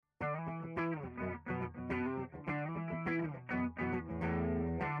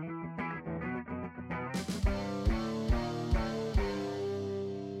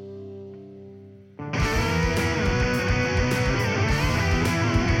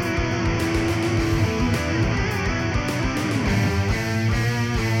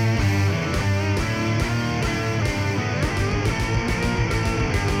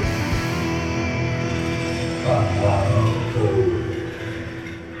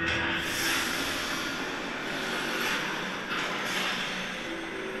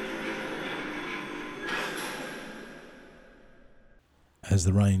As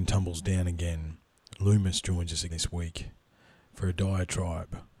the rain tumbles down again, Loomis joins us this week for a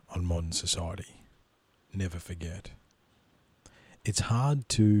diatribe on modern society. Never forget. It's hard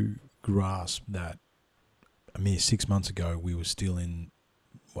to grasp that a mere 6 months ago we were still in,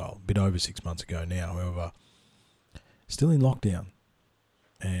 well, a bit over 6 months ago now, however, still in lockdown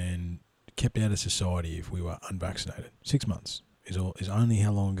and kept out of society if we were unvaccinated. 6 months is only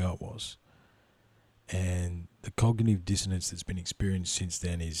how long ago it was. And the cognitive dissonance that's been experienced since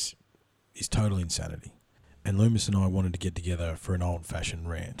then is total insanity. And Loomis and I wanted to get together for an old-fashioned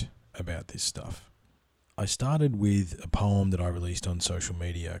rant about this stuff. I started with a poem that I released on social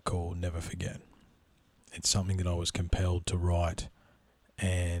media called Never Forget. It's something that I was compelled to write,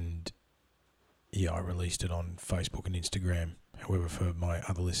 and I released it on Facebook and Instagram. However, for my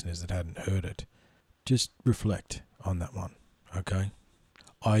other listeners that hadn't heard it, just reflect on that one, okay?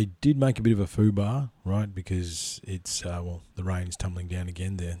 I did make a bit of a foobar, right, because it's, the rain's tumbling down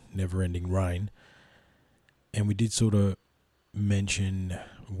again, the never-ending rain. And we did sort of mention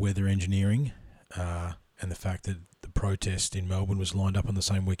weather engineering and the fact that the protest in Melbourne was lined up on the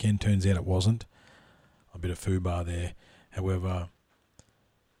same weekend. Turns out it wasn't. A bit of foobar there. However,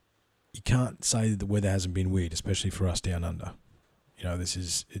 you can't say that the weather hasn't been weird, especially for us down under.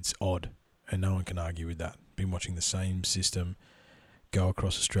 It's odd, and no one can argue with that. Been watching the same system go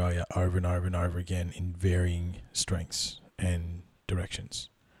across Australia over and over and over again in varying strengths and directions.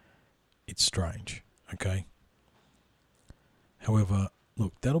 It's strange, okay? However,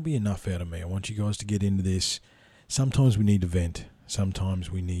 look, that'll be enough out of me. I want you guys to get into this. Sometimes we need to vent. Sometimes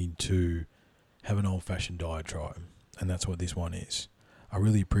we need to have an old-fashioned diatribe, and that's what this one is. I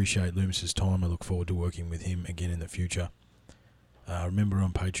really appreciate Loomis's time. I look forward to working with him again in the future. Remember,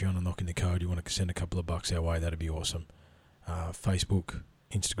 on Patreon, Unlocking the Code, you want to send a couple of bucks our way, that'd be awesome. Facebook,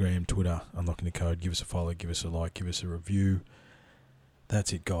 Instagram, Twitter, Unlocking the Code. Give us a follow, give us a like, give us a review.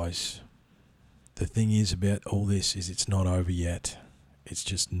 That's it, guys. The thing is about all this is it's not over yet. It's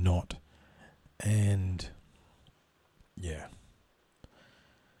just not. And, yeah.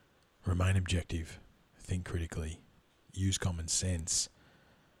 Remain objective. Think critically. Use common sense.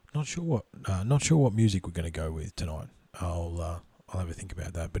 Not sure what music we're going to go with tonight. I'll have a think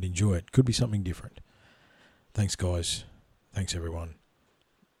about that, but enjoy it. Could be something different. Thanks, guys. Thanks, everyone.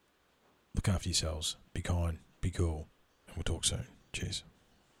 Look after yourselves. Be kind. Be cool. And we'll talk soon. Cheers.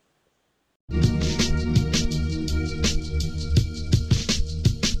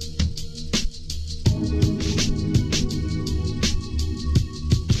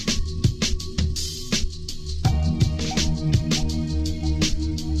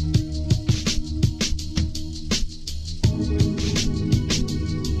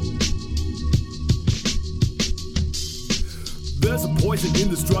 There's a poison in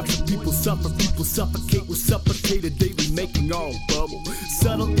the structure. People suffer, people suffocate. We're suffocated daily, making our own bubble.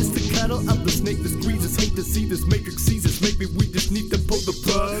 Subtle is the cuddle of the snake that squeezes. Hate to see this matrix seizes. Maybe we just need to pull the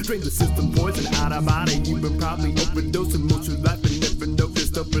plug. Drain the system, poison out our body. You've been probably overdosing most of your life and never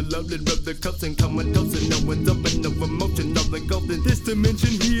noticed. Overloaded, rub the cups and come and toast. And no one's open, no emotion, all engulfed in this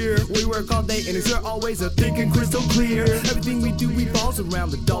dimension here. We work all day and it's always a thinking crystal clear. Everything we do revolves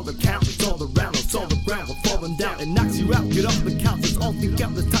around the dollar count. It's all around us, all around. We're falling down and knocks you out. Get off the couch, it's all think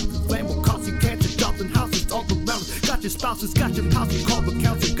out. The toxic flame will cost you cancer, jobs and houses all around. Got your spouses, got your house, you call the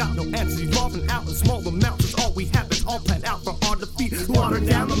council. Got no answers, evolving out in small amounts. It's all we have, it's all planned out for our defeat. Water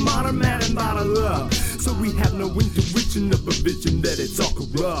down the modern man and bottle up. So we have no intuition of a vision that it's all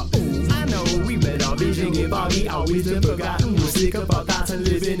corrupt. I know we read our vision, if we always been forgotten. We're sick of our thoughts and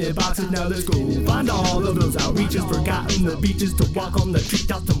living in boxes. Now let's go find all of those outreaches, forgotten the beaches to walk on the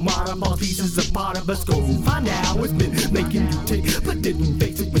treetops tomorrow. All pieces a part of us. Go find out what's been making you tick, but didn't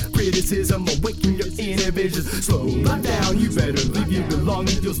face it with criticism. Awaken your inner visions. Slow right down. You better leave your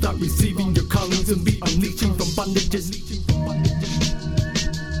belongings. You'll start receiving your callings and be unleashing from bondages.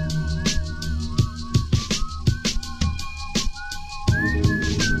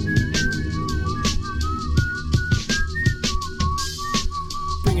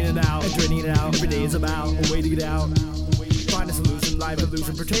 Draining it out, every day is about a way to get out. Find a solution, life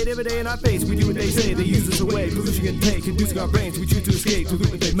illusion, portrayed every day in our face. We do what they say, they use us away. Pollution can take, inducing our brains. We choose to escape, to do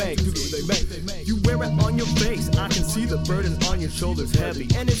what they make. You wear it on your face, I can see the burden on your shoulders heavy.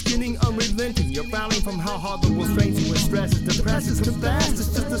 And it's getting unrelenting, you're frowning from how hard the world strains you. When stress is depresses, confess.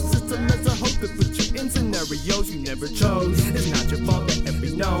 It's just a system that's a hope that puts you in scenarios you never chose. It's not your fault that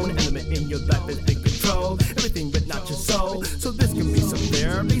every known element in your life has been controlled. control everything but not your soul. So this can be some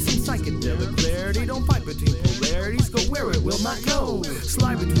therapy, some psychedelic clarity. Don't fight between polarities, go where it will not go.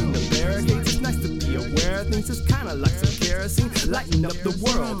 Slide between the barricades, it's nice to be aware of things. It's kinda like some kerosene, lighten up the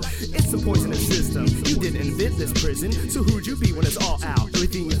world. It's a poisonous system, you didn't invent this prison. So who'd you be when it's all out?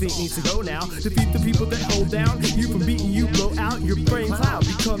 Everything you think needs to go now. Defeat the people that hold down you from beating you, blow out your brain cloud.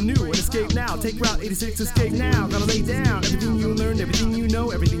 Become new and escape now. Take Route 86, escape now. Gotta lay down everything you learned, everything you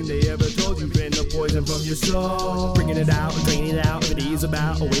know, everything they ever told you. Been the poison from your soul. Bringing it out, draining it out. If it is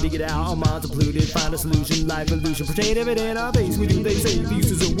about a way to get out, our minds are polluted. Find a solution, life illusion. Portrayed evident in our face. We do they say the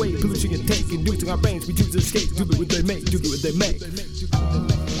use is a way. Pollution can take and do to our brains. We choose to escape. Do what they make. Do what they make.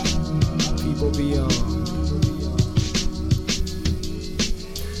 People beyond.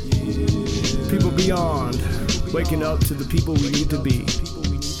 People beyond. Waking up to the people we need to be.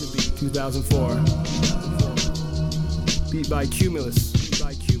 2004. Beat by Cumulus.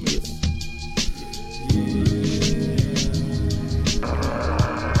 Well,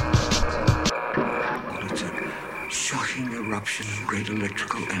 it's a shocking eruption of great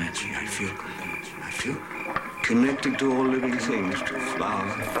electrical energy. I feel connected to all living things, to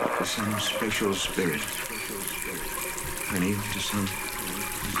flowers, to some special spirit, and even to some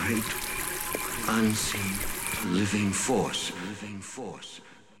great unseen living force.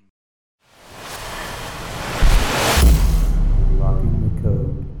 Locking the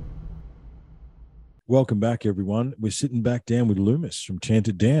code. Welcome back, everyone. We're sitting back down with Loomis from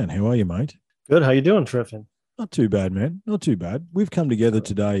Chanted Down. How are you, mate? Good. How you doing, Triffin? Not too bad, man. Not too bad. We've come together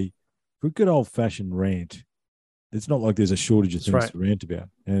today for a good old-fashioned rant. It's not like there's a shortage of things to rant about.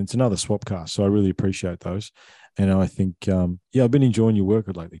 And it's another swapcast, so I really appreciate those. And I think, I've been enjoying your work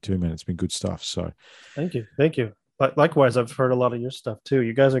lately too, man. It's been good stuff. So Thank you. But likewise, I've heard a lot of your stuff too.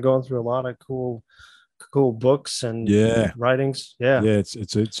 You guys are going through a lot of cool books and writings. Yeah,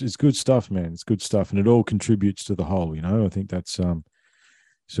 it's good stuff, man. It's good stuff, and it all contributes to the whole. I think that's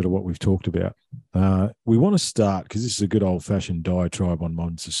sort of what we've talked about. We want to start because this is a good old-fashioned diatribe on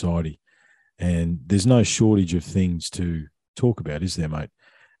modern society, and there's no shortage of things to talk about, is there, mate?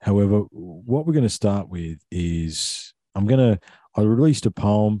 However, what we're going to start with is I released a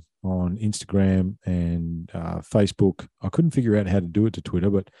poem on Instagram and Facebook. I couldn't figure out how to do it to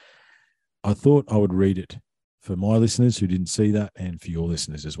Twitter, but I thought I would read it for my listeners who didn't see that and for your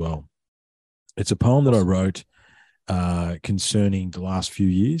listeners as well. It's a poem that I wrote concerning the last few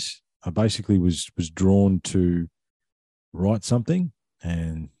years. I basically was drawn to write something,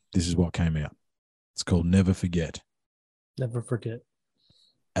 and this is what came out. It's called Never Forget. Never forget.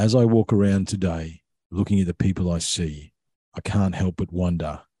 As I walk around today, looking at the people I see, I can't help but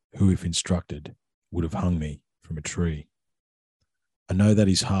wonder who, if instructed, would have hung me from a tree. I know that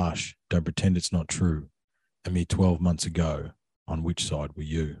is harsh, don't pretend it's not true. A mere 12 months ago, on which side were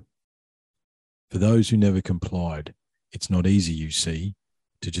you? For those who never complied, it's not easy, you see,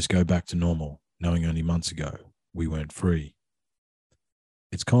 to just go back to normal, knowing only months ago we weren't free.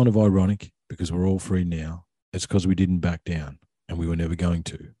 It's kind of ironic because we're all free now. It's because we didn't back down, and we were never going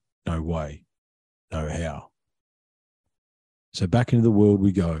to. No way, no how. So back into the world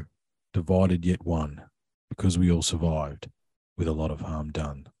we go, divided yet one, because we all survived with a lot of harm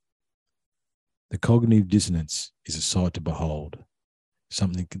done. The cognitive dissonance is a sight to behold,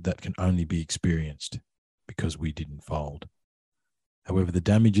 something that can only be experienced because we didn't fold. However, the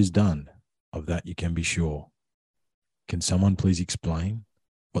damage is done, of that you can be sure. Can someone please explain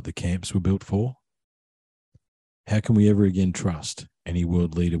what the camps were built for? How can we ever again trust any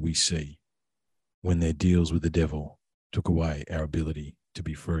world leader we see when their deals with the devil took away our ability to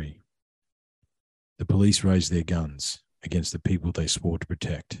be free? The police raised their guns against the people they swore to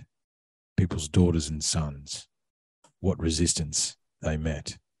protect, people's daughters and sons. What resistance they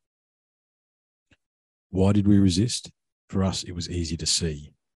met. Why did we resist? For us, it was easy to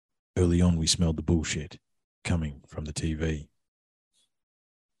see. Early on, we smelled the bullshit coming from the TV.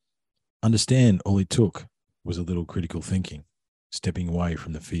 Understand, all it took was a little critical thinking, stepping away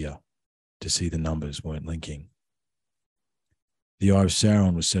from the fear to see the numbers weren't linking. The eye of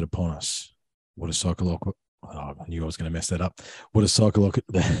Sauron was set upon us. What a psychological... Oh, I knew I was going to mess that up. What a psychological...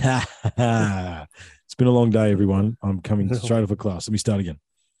 It's been a long day, everyone. I'm coming straight off a class. Let me start again.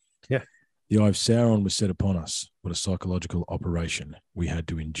 Yeah. The eye of Sauron was set upon us. What a psychological operation we had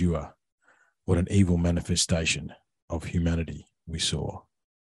to endure. What an evil manifestation of humanity we saw.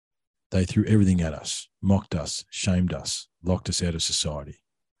 They threw everything at us, mocked us, shamed us, locked us out of society,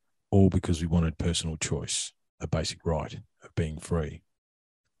 all because we wanted personal choice, a basic right of being free.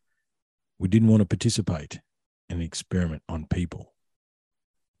 We didn't want to participate in an experiment on people.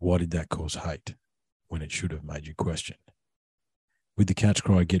 Why did that cause hate when it should have made you question? With the catch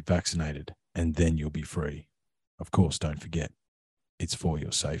cry, get vaccinated, and then you'll be free. Of course, don't forget, it's for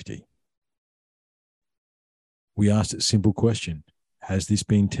your safety. We asked a simple question. Has this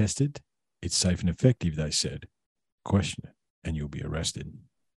been tested? It's safe and effective, they said. Question it, and you'll be arrested.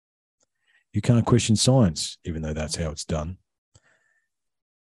 You can't question science, even though that's how it's done.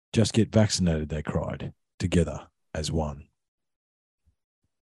 Just get vaccinated, they cried, together as one.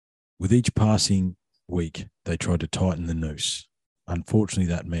 With each passing week, they tried to tighten the noose.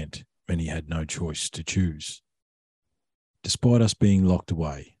 Unfortunately, that meant many had no choice to choose. Despite us being locked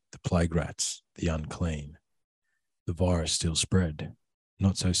away, the plague rats, the unclean, the virus still spread.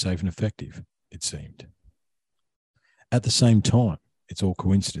 Not so safe and effective, it seemed. At the same time, it's all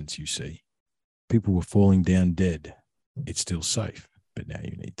coincidence, you see. People were falling down dead. It's still safe, but now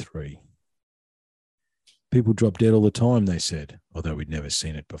you need 3. People drop dead all the time, they said, although we'd never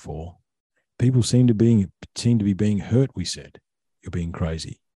seen it before. People seem to be being hurt, we said. You're being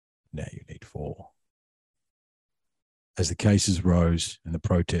crazy. Now you need 4. As the cases rose and the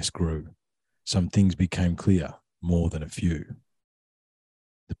protests grew, some things became clear, more than a few.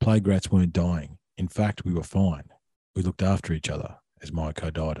 The plague rats weren't dying. In fact, we were fine. We looked after each other as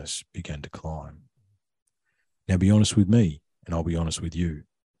myocarditis began to climb. Now be honest with me, and I'll be honest with you.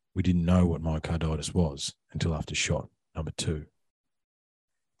 We didn't know what myocarditis was until after shot number 2.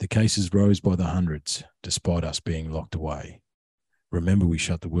 The cases rose by the hundreds, despite us being locked away. Remember, we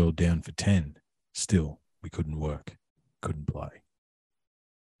shut the world down for 10. Still, we couldn't work, couldn't play.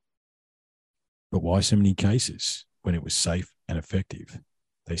 But why so many cases when it was safe and effective?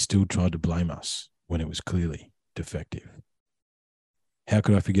 They still tried to blame us when it was clearly defective. How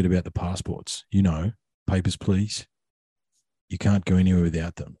could I forget about the passports? You know, papers, please. You can't go anywhere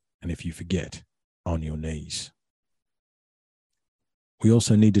without them. And if you forget, on your knees. We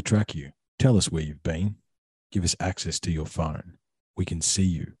also need to track you. Tell us where you've been. Give us access to your phone. We can see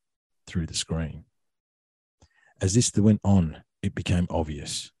you through the screen. As this went on, it became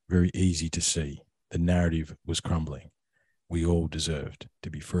obvious, very easy to see. The narrative was crumbling. We all deserved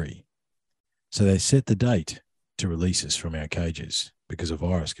to be free. So they set the date to release us from our cages because a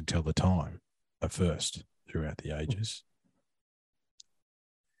virus could tell the time, a first throughout the ages.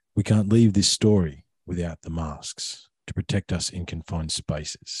 We can't leave this story without the masks to protect us in confined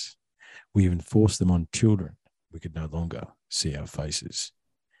spaces. We even forced them on children. We could no longer see our faces.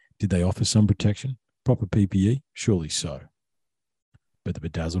 Did they offer some protection? Proper PPE? Surely so. But the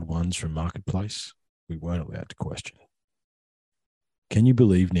bedazzled ones from Marketplace, we weren't allowed to question. Can you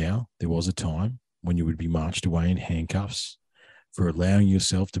believe now there was a time when you would be marched away in handcuffs for allowing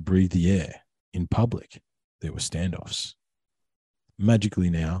yourself to breathe the air in public? There were standoffs. Magically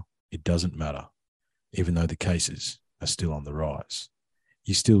now, it doesn't matter, even though the cases are still on the rise.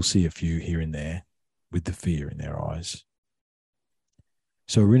 You still see a few here and there with the fear in their eyes.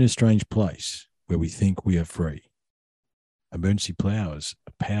 So we're in a strange place where we think we are free. Emergency powers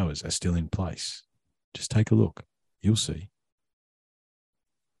are still in place. Just take a look. You'll see.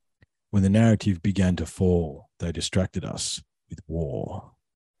 When the narrative began to fall, they distracted us with war.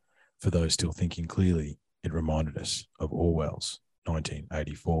 For those still thinking clearly, it reminded us of Orwell's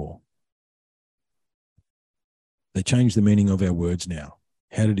 1984. They changed the meaning of our words now.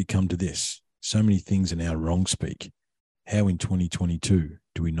 How did it come to this? So many things are now wrong speak. How in 2022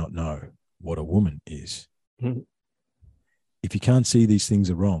 do we not know what a woman is? Mm-hmm. If you can't see these things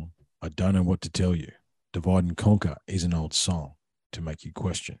are wrong, I don't know what to tell you. Divide and conquer is an old song to make you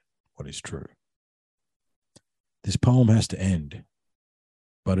question what is true. This poem has to end,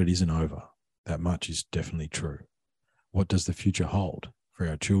 but it isn't over. That much is definitely true. What does the future hold for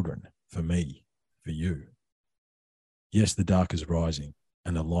our children, for me, for you? Yes, the dark is rising,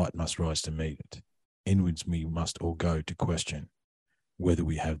 and the light must rise to meet it. Inwards we must all go to question whether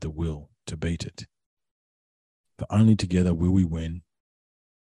we have the will to beat it. For only together will we win,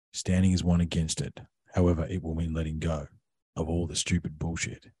 standing as one against it. However, it will mean letting go of all the stupid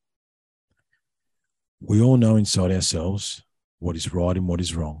bullshit. We all know inside ourselves what is right and what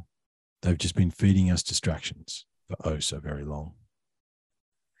is wrong. They've just been feeding us distractions for oh so very long.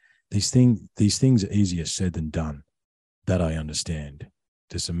 These things are easier said than done. That I understand.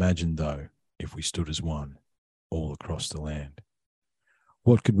 Just imagine, though, if we stood as one all across the land.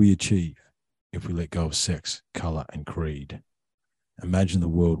 What could we achieve if we let go of sex, colour and creed? Imagine the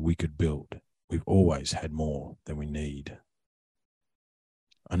world we could build. We've always had more than we need.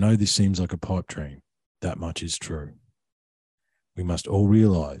 I know this seems like a pipe dream. That much is true. We must all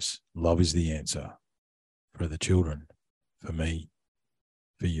realise love is the answer for the children, for me,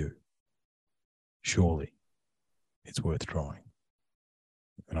 for you. Surely it's worth trying.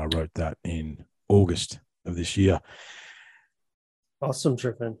 And I wrote that in August of this year. Awesome,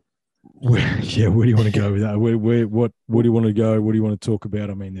 Trippin. where do you want to go with that? What do you want to go? What do you want to talk about?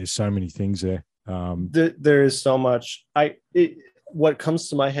 I mean, there's so many things there. There is so much. What comes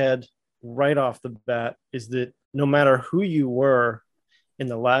to my head right off the bat is that no matter who you were in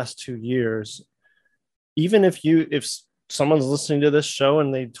the last 2 years, even if someone's listening to this show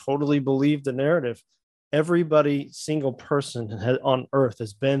and they totally believe the narrative, everybody, single person on earth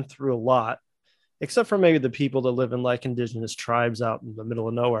has been through a lot, except for maybe the people that live in like indigenous tribes out in the middle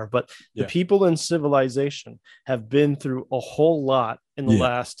of nowhere. But the people in civilization have been through a whole lot in the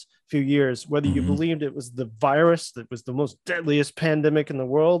last few years, whether you believed it was the virus that was the most deadliest pandemic in the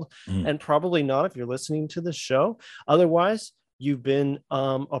world, and probably not if you're listening to this show. Otherwise, you've been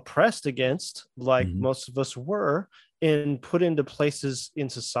oppressed against, like most of us were, and put into places in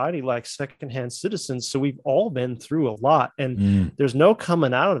society like secondhand citizens. So we've all been through a lot, and there's no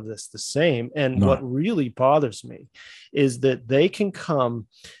coming out of this the same. And what really bothers me is that they can come,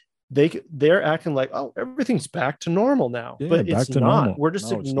 they're acting like, oh, everything's back to normal now, but it's not. Normal. We're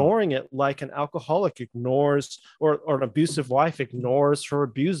just ignoring it like an alcoholic ignores, or an abusive wife ignores her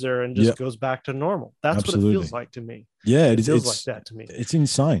abuser and just goes back to normal. That's what it feels like to me. Yeah, it feels like that to me. It's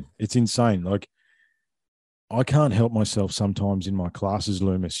insane. It's insane. Like, I can't help myself sometimes in my classes,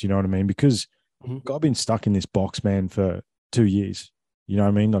 Loomis, you know what I mean? Because I've been stuck in this box, man, for 2 years. You know what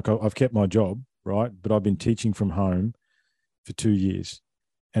I mean? Like, I've kept my job, right? But I've been teaching from home for 2 years.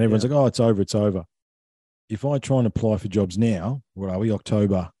 And everyone's like, oh, it's over, it's over. If I try and apply for jobs now, where are we?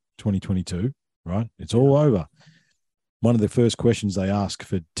 October 2022, right? It's all over. One of the first questions they ask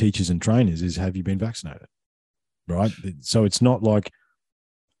for teachers and trainers is, have you been vaccinated? Right? So it's not like,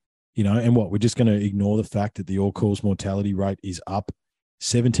 you know, and what, we're just going to ignore the fact that the all-cause mortality rate is up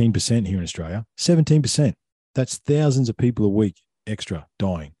 17% here in Australia. 17%. That's thousands of people a week extra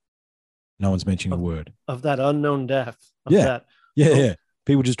dying. No one's mentioning a word. Of that unknown death. Yeah.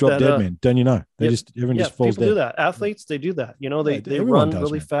 People just drop dead, man. Don't you know? Everyone just falls people dead. do that. Athletes, they do that. You know, they run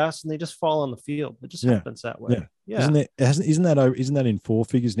really fast and they just fall on the field. It just happens that way. Yeah. Isn't that in four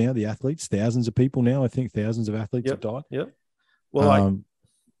figures now? The athletes, thousands of people now. I think thousands of athletes have died. Yep. Well,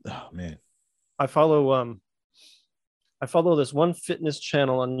 oh man, I follow this one fitness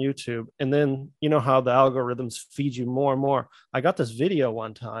channel on YouTube, and then you know how the algorithms feed you more and more. I got this video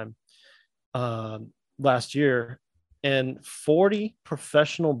one time last year, and 40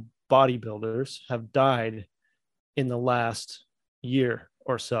 professional bodybuilders have died in the last year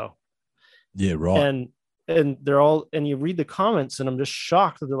or so. Yeah, right. And they're all, and you read the comments, and I'm just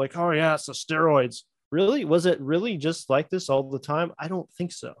shocked that they're like, oh yeah, it's the steroids. Really? Was it really just like this all the time? I don't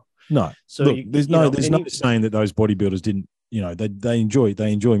think so. No. So look, there's no saying that those bodybuilders didn't, you know, they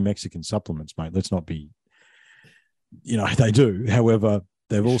enjoy Mexican supplements, mate. Let's not be, you know, they do. However,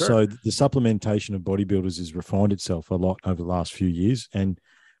 they've also, the supplementation of bodybuilders has refined itself a lot over the last few years. And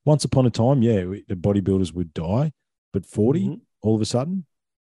once upon a time, the bodybuilders would die, but 40 all of a sudden,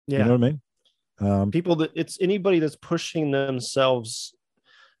 you know what I mean? People that, it's anybody that's pushing themselves,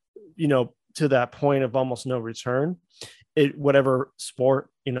 you know, to that point of almost no return, whatever sport,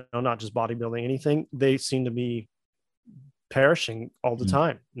 you know, not just bodybuilding, anything, they seem to be perishing all the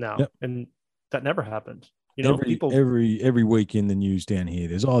time now. And that never happened. You know, every week in the news down here,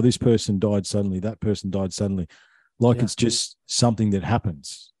 there's, oh, this person died suddenly, that person died suddenly. Like it's just something that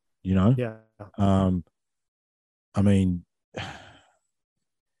happens, you know? Yeah. I mean,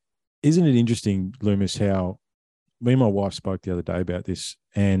 isn't it interesting, Loomis, how me and my wife spoke the other day about this,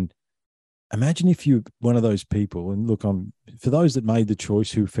 and imagine if you're one of those people, and look, for those that made the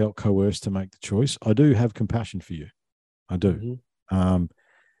choice, who felt coerced to make the choice, I do have compassion for you. I do.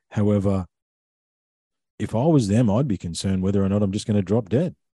 However, if I was them, I'd be concerned whether or not I'm just going to drop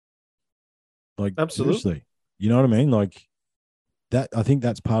dead. Like, absolutely. Seriously. You know what I mean? Like that, I think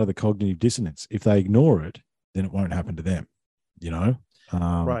that's part of the cognitive dissonance. If they ignore it, then it won't happen to them, you know?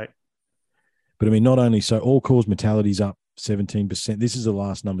 Right. But I mean, not only so, all-cause mortality's up 17%. This is the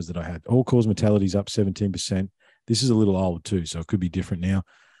last numbers that I had. All-cause mortality's up 17%. This is a little old too, so it could be different now.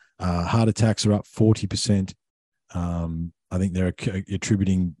 Heart attacks are up 40%. I think they're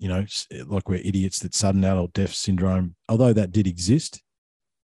attributing, you know, like we're idiots, that sudden adult death syndrome, although that did exist.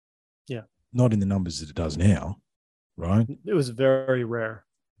 Yeah. Not in the numbers that it does now, right? It was very rare,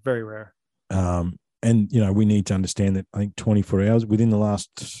 very rare. And, you know, we need to understand that I think 24 hours, within the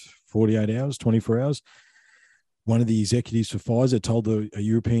last 48 hours, 24 hours, one of the executives for Pfizer told the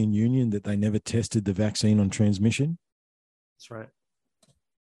European Union that they never tested the vaccine on transmission. That's right.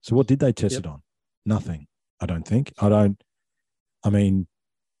 So what did they test it on? Nothing, I don't think. I mean,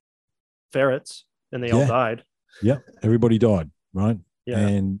 ferrets, and they all died. Yeah, everybody died, right? Yeah.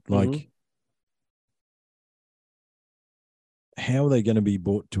 And like, how are they going to be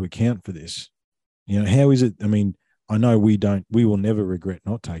brought to account for this? How is it? I mean, I know we will never regret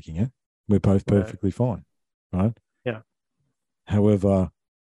not taking it. We're both perfectly fine, right? Yeah. However,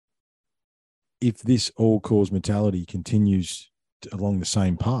 if this all-cause mortality continues along the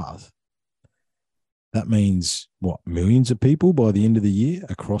same path, that means what? Millions of people by the end of the year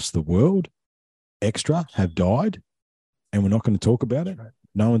across the world extra have died, and we're not going to talk about it. Right.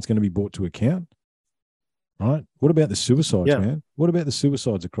 No one's going to be brought to account, right? What about the suicides, man? What about the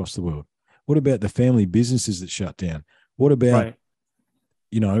suicides across the world? What about the family businesses that shut down? What about,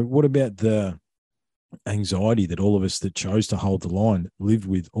 what about the anxiety that all of us that chose to hold the line lived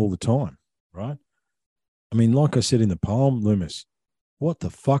with all the time, right? I mean, like I said in the poem, Loomis, what the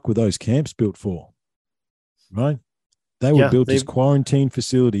fuck were those camps built for, right? They were built as quarantine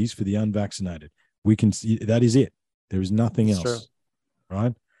facilities for the unvaccinated. That is it. There is nothing else, true.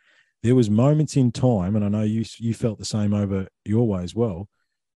 Right? There was moments in time, and I know you felt the same over your way as well.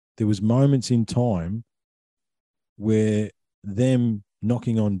 There was moments in time where them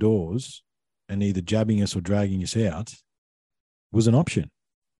knocking on doors and either jabbing us or dragging us out was an option,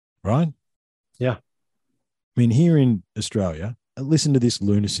 right? Yeah. I mean, here in Australia, listen to this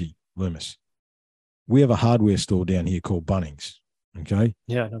lunacy, Loomis. We have a hardware store down here called Bunnings, okay?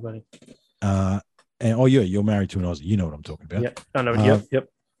 Yeah, nobody. And you're married to an Aussie. You know what I'm talking about. Yeah, I know. Yep.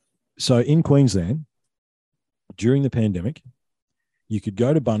 So in Queensland, during the pandemic, you could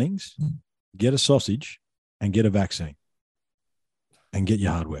go to Bunnings, get a sausage, and get a vaccine, and get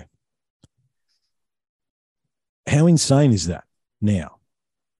your hardware. How insane is that now?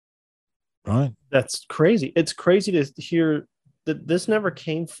 Right? That's crazy. It's crazy to hear that this never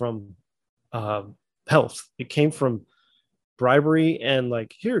came from health. It came from bribery and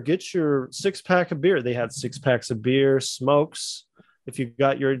like, here, get your 6-pack of beer. They had 6 packs of beer, smokes. If you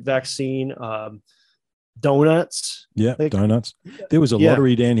got your vaccine, donuts. Yeah, donuts. There was a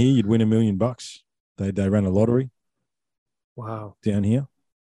lottery down here. You'd win $1 million. They ran a lottery. Wow. Down here.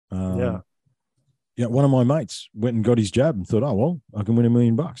 Yeah. One of my mates went and got his jab and thought, oh, well, I can win $1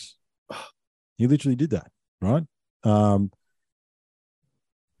 million. He literally did that, right?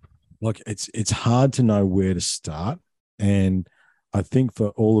 Like it's hard to know where to start. And I think for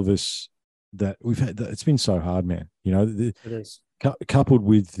all of us that we've had, it's been so hard, man. It is. Coupled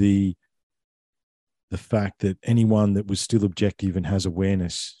with the fact that anyone that was still objective and has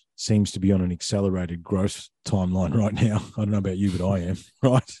awareness seems to be on an accelerated growth timeline right now. I don't know about you, but I am,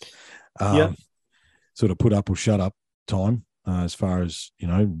 right? Sort of put up or shut up time as far as,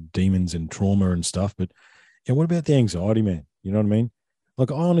 demons and trauma and stuff. But what about the anxiety, man? You know what I mean?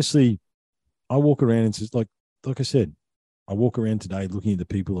 Like, honestly, I walk around and says, like I said, I walk around today looking at the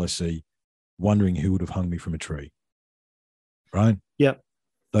people I see, wondering who would have hung me from a tree. Right? Yeah.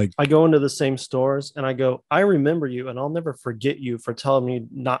 Like, I go into the same stores and I go, I remember you and I'll never forget you for telling me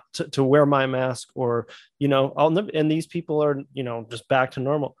not to wear my mask or, I'll never, and these people are, just back to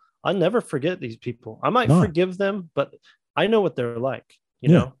normal. I'll never forget these people. I might forgive them, but I know what they're like. You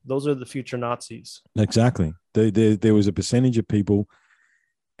know, those are the future Nazis. Exactly. There was a percentage of people,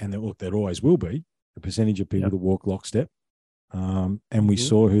 and there always will be a percentage of people that walk lockstep. And we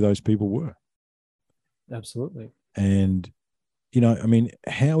saw who those people were. Absolutely. And, I mean,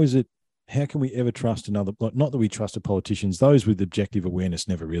 how can we ever trust another, like, not that we trusted politicians, those with objective awareness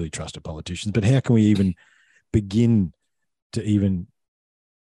never really trusted politicians, but how can we even begin to even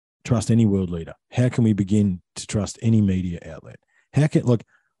trust any world leader? How can we begin to trust any media outlet?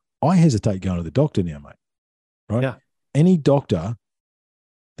 I hesitate going to the doctor now, mate, right? Yeah. Any doctor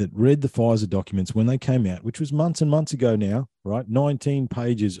that read the Pfizer documents when they came out, which was months and months ago now, right? 19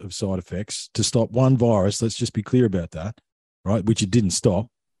 pages of side effects to stop one virus. Let's just be clear about that, right? Which it didn't stop.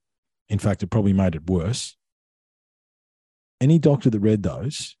 In fact, it probably made it worse. Any doctor that read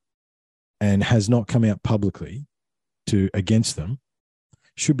those and has not come out publicly against them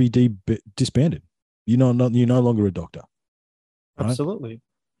should be disbanded. You're no longer a doctor. Right? Absolutely.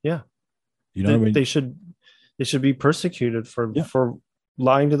 Yeah. They should be persecuted for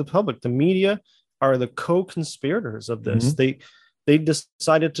lying to the public. The media are the co-conspirators of this. Mm-hmm. They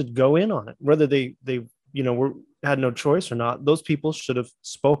decided to go in on it, whether they had no choice or not. Those people should have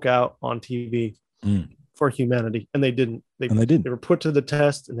spoke out on TV for humanity, and they didn't. They were put to the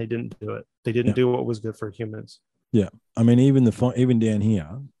test, and they didn't do it. They didn't do what was good for humans. Yeah, I mean, even down here,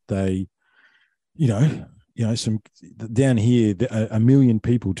 they, some down here, 1 million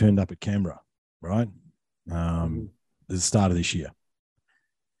people turned up at Canberra, right? At the start of this year.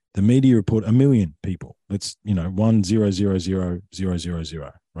 The media report 1 million people. That's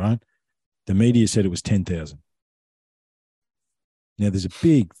 1,000,000, right? The media said it was 10,000. Now, there's a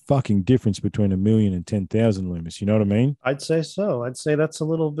big fucking difference between 1 million and 10,000, Loomis. You know what I mean? I'd say so. I'd say that's a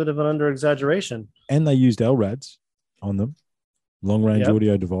little bit of an under exaggeration. And they used LRADs on them, long range Yep.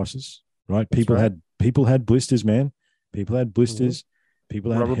 audio devices, right? That's right. People had blisters, man. People had blisters.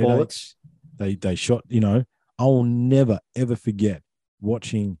 People had Rubber headaches. They shot. I will never ever forget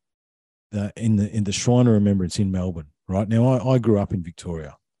watching in the Shrine of Remembrance in Melbourne. Right now, I grew up in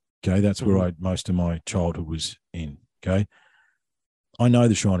Victoria. Okay, that's where most of my childhood was in. Okay, I know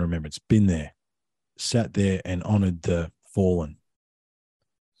the Shrine of Remembrance. Been there, sat there, and honoured the fallen.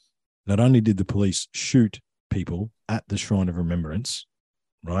 Not only did the police shoot people at the Shrine of Remembrance,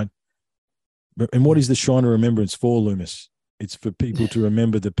 right? And what is the Shrine of Remembrance for, Loomis? It's for people to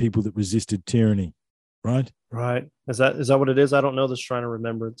remember the people that resisted tyranny, right? Right. Is that what it is? I don't know the Shrine of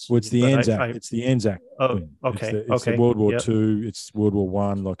Remembrance. Well, it's the but Anzac. It's the Anzac. Oh, thing. okay. It's the World War II. It's World War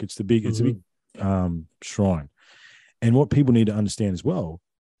One. Like it's a big shrine. And what people need to understand as well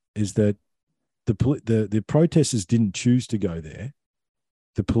is that the protesters didn't choose to go there.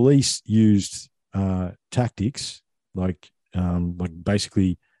 The police used tactics like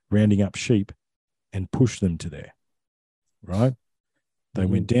basically rounding up sheep and pushed them to there, right? They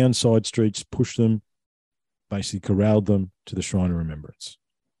went down side streets, pushed them, basically corralled them to the Shrine of Remembrance.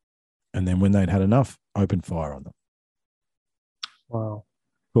 And then when they'd had enough, opened fire on them. Wow.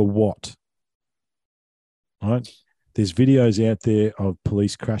 For what? Right? There's videos out there of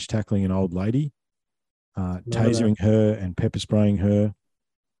police crash tackling an old lady, tasering her and pepper spraying her.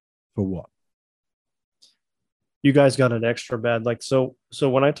 For what? You guys got it extra bad. Like, so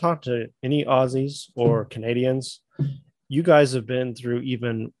when I talk to any Aussies or Canadians, you guys have been through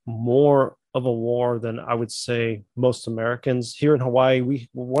even more of a war than I would say most Americans. Here in Hawaii, we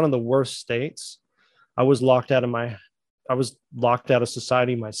were one of the worst states. I was locked out of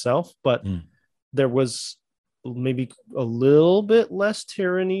society myself, but there was maybe a little bit less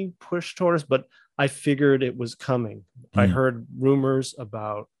tyranny pushed towards us, but I figured it was coming. I heard rumors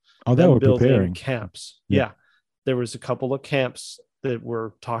about they were building preparing camps. Yeah. There was a couple of camps that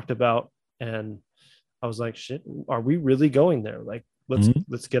were talked about, and I was like, shit, are we really going there? Like,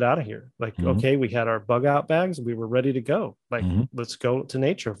 let's get out of here. Like, okay, we had our bug out bags, we were ready to go. Like, let's go to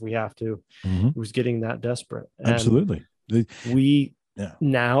nature if we have to. It was getting that desperate. And absolutely. We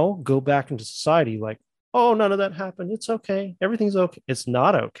now go back into society like, oh, none of that happened. It's okay. Everything's okay. It's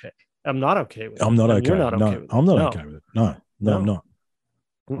not okay. I'm not okay with it. I'm not okay. You're not okay with it. I'm not okay with it. No, I'm not.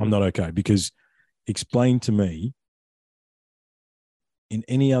 I'm not okay, because explain to me in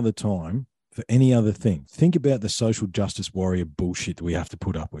any other time for any other thing. Think about the social justice warrior bullshit that we have to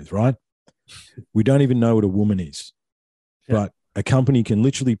put up with, right? We don't even know what a woman is, but a company can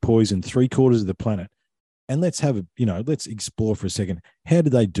literally poison 3/4 of the planet. And let's explore for a second. How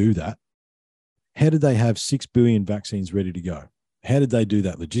did they do that? How did they have 6 billion vaccines ready to go? How did they do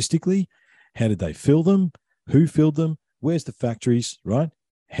that logistically? How did they fill them? Who filled them? Where's the factories, right?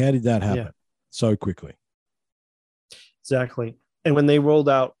 How did that happen so quickly? Exactly. And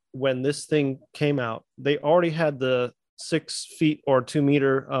when this thing came out, they already had the 6 feet or 2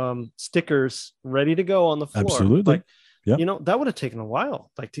 meter stickers ready to go on the floor. Absolutely. Like, that would have taken a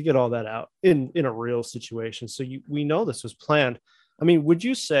while, like to get all that out in a real situation. So we know this was planned. I mean, would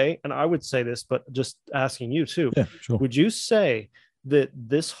you say, and I would say this, but just asking you too, sure. Would you say that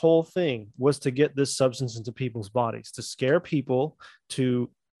this whole thing was to get this substance into people's bodies, to scare people, to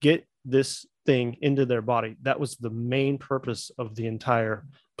get this thing into their body? That was the main purpose of the entire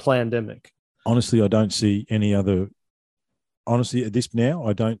pandemic. Honestly, I don't see any other. Honestly, at this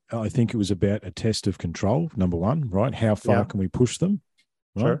now, I think it was about a test of control, number one, right? How far can we push them?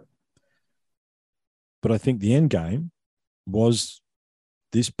 Right? Sure. But I think the end game was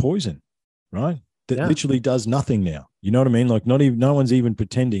this poison, right? That literally does nothing now. You know what I mean? Like no one's even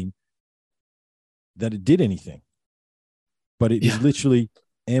pretending that it did anything. But it is literally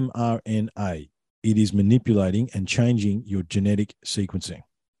mRNA. It is manipulating and changing your genetic sequencing.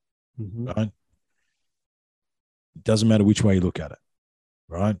 Right? It doesn't matter which way you look at it.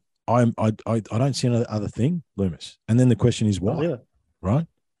 Right? I don't see another other thing, Loomis. And then the question is why? Right?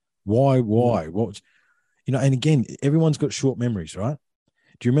 Why? What? And again, everyone's got short memories, right?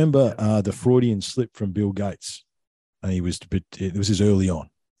 Do you remember the Freudian slip from Bill Gates? And it was early on,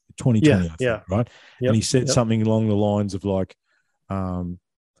 2020, I think, right? Yep. And he said something along the lines of like, I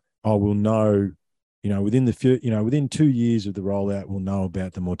will know, within 2 years of the rollout, we'll know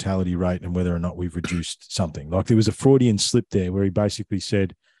about the mortality rate and whether or not we've reduced something. Like there was a Freudian slip there where he basically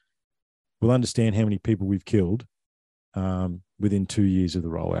said, we'll understand how many people we've killed within 2 years of the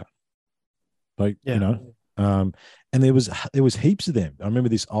rollout. Like, and there was heaps of them. I remember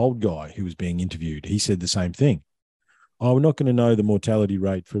this old guy who was being interviewed. He said the same thing. oh, we're not going to know the mortality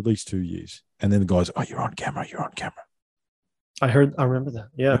rate for at least 2 years. And then the guys, oh, you're on camera. I remember that.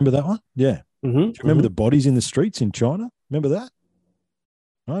 Yeah. Remember that one? Yeah. Mm-hmm. Do you remember the bodies in the streets in China? Remember that?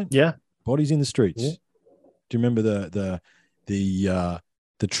 Right? Yeah. Bodies in the streets. Yeah. Do you remember the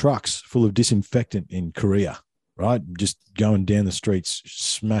trucks full of disinfectant in Korea, right? Just going down the streets,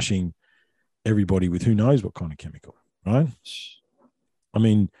 smashing everybody with who knows what kind of chemical, right? I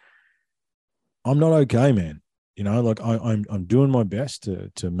mean, I'm not okay, man. You know, like I'm doing my best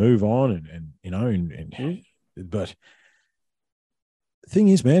to move on and you know, but the thing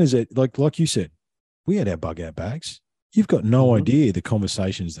is, man, is that like you said, we had our bug out bags. You've got no idea the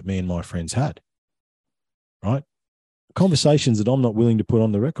conversations that me and my friends had, right? Conversations that I'm not willing to put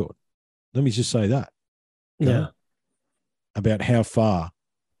on the record. Let me just say that. Yeah. About how far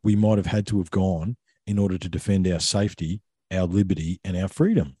we might have had to have gone in order to defend our safety, our liberty, and our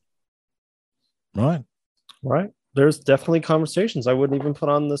freedom. Right? Right. There's definitely conversations I wouldn't even put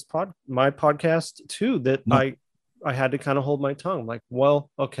on this my podcast too, that I had to kind of hold my tongue. Like, well,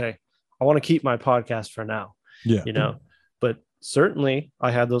 okay, I want to keep my podcast for now. Yeah. You know, but certainly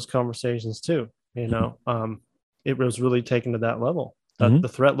I had those conversations too. You know, it was really taken to that level. The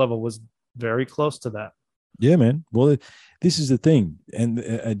threat level was very close to that. Yeah, man. Well, this is the thing.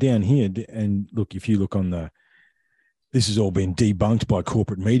 And down here, and look, if you look on this has all been debunked by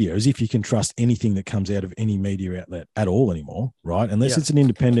corporate media, as if you can trust anything that comes out of any media outlet at all anymore, right? Unless it's an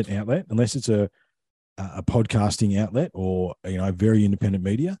independent outlet, unless it's a podcasting outlet or, you know, very independent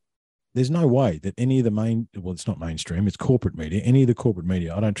media, there's no way that any of the it's not mainstream, it's corporate media, any of the corporate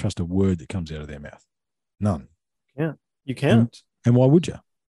media, I don't trust a word that comes out of their mouth. None. Yeah, you can't. And why would you?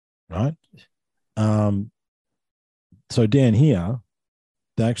 Right? So down here,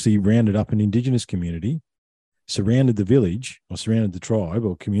 they actually rounded up an Indigenous community, surrounded the village or surrounded the tribe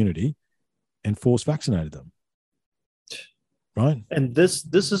or community, and force vaccinated them. Right? And this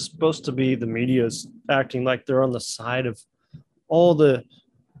is supposed to be the media's acting like they're on the side of all the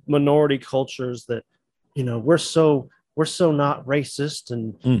minority cultures that, you know, we're so not racist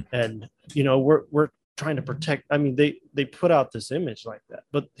and you know, we're trying to protect. I mean, they put out this image like that,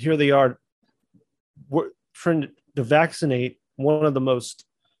 but here they are, we're trying to vaccinate one of the most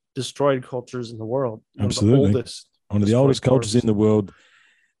destroyed cultures in the world. Absolutely. One of the oldest cultures in the world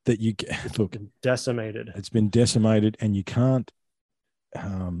that you look decimated. It's been decimated, and you can't.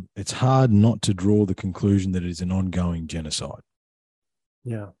 It's hard not to draw the conclusion that it is an ongoing genocide.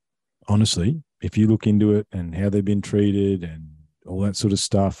 Yeah. Honestly, if you look into it and how they've been treated and all that sort of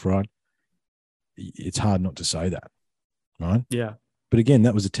stuff, right? It's hard not to say that, right? Yeah. But again,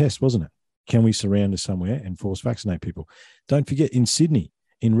 that was a test, wasn't it? Can we surround us somewhere and force vaccinate people? Don't forget, in Sydney,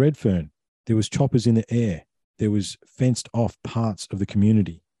 in Redfern, there was choppers in the air. There was fenced off parts of the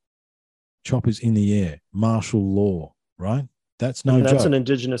community. Choppers in the air, martial law, right? That's no joke. That's an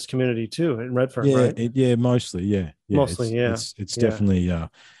Indigenous community too in Redfern, right? Mostly, yeah. Mostly, It's definitely,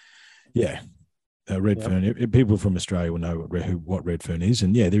 Redfern. People from Australia will know what Redfern is,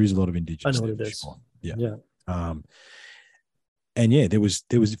 and there is a lot of Indigenous. I know what it is. Sure. Yeah. And there was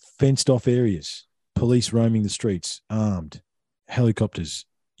fenced off areas, police roaming the streets, armed, helicopters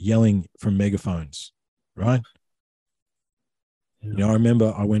yelling from megaphones, right? Yeah. You know, I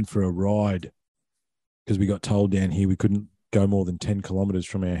remember I went for a ride because we got told down here we couldn't go more than 10 kilometers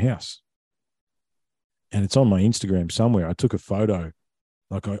from our house. And it's on my Instagram somewhere. I took a photo.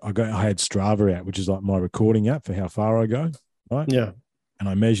 Like I had Strava out, which is like my recording app for how far I go, right? Yeah. And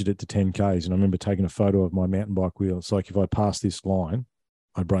I measured it to 10 Ks. And I remember taking a photo of my mountain bike wheel. It's like if I pass this line,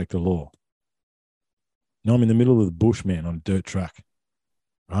 I break the law. Now I'm in the middle of the bush, man, on a dirt track,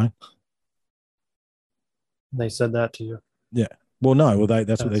 right? They said that to you. Yeah. Well, no. Well,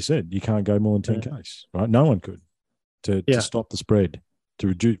 that's what they said. You can't go more than 10 Ks, right? No one could to stop the spread, to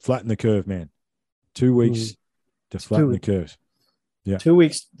reduce, flatten the curve, man. 2 weeks to flatten the curve. Yeah. 2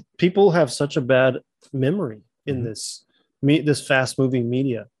 weeks. People have such a bad memory in this fast moving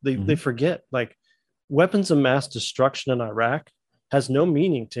media. They forget, like, weapons of mass destruction in Iraq has no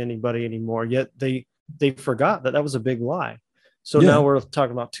meaning to anybody anymore. Yet they forgot that was a big lie. So now we're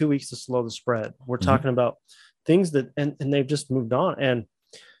talking about 2 weeks to slow the spread. We're talking about things that, and they've just moved on. And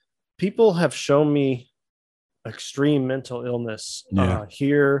people have shown me extreme mental illness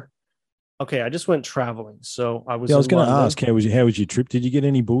here. Okay, I just went traveling, so I was. I was going to ask, how was your trip? Did you get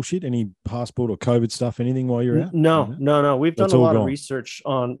any bullshit, any passport or COVID stuff, anything while you're out? No. We've done a lot of research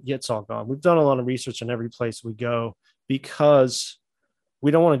on. Yeah, it's all gone. We've done a lot of research on every place we go because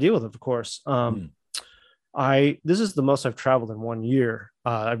we don't want to deal with it. Of course, this is the most I've traveled in 1 year.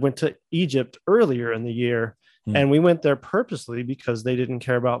 I went to Egypt earlier in the year, and we went there purposely because they didn't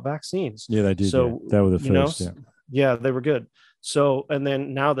care about vaccines. Yeah, they did. So they were the first. Yeah, they were good. So, and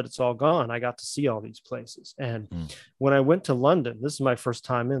then now that it's all gone, I got to see all these places. And when I went to London, this is my first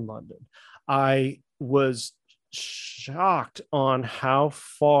time in London, I was shocked on how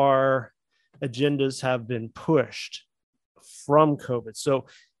far agendas have been pushed from COVID. So,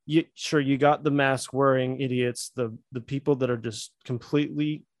 you got the mask wearing idiots, the people that are just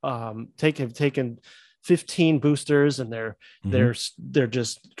completely have taken 15 boosters and they're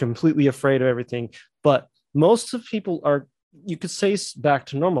just completely afraid of everything. But most of people are, you could say, back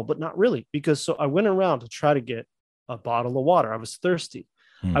to normal, but not really, because so I went around to try to get a bottle of water. I was thirsty.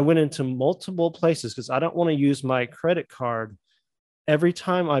 I went into multiple places because I don't want to use my credit card. Every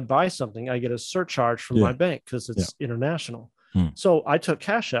time I buy something, I get a surcharge from my bank because it's international. So I took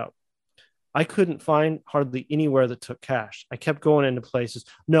cash out. I couldn't find hardly anywhere that took cash. I kept going into places.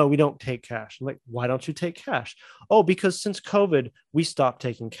 No, we don't take cash. I'm like, why don't you take cash? Oh, because since COVID, we stopped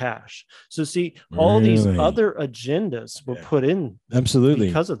taking cash. So see, all these other agendas were put in absolutely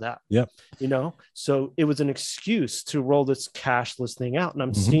because of that. Yep. You know, so it was an excuse to roll this cashless thing out. And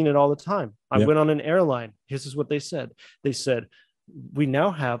I'm seeing it all the time. I went on an airline. This is what they said. They said, we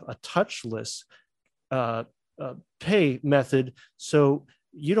now have a touchless pay method. So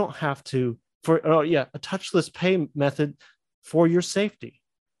you don't have to a touchless pay method for your safety.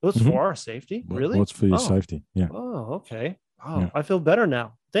 It was for our safety. Really? What's for your safety? Yeah. Oh, okay. Oh, I feel better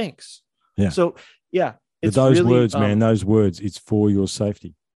now. Thanks. Yeah. So it's those really, words, man, those words, it's for your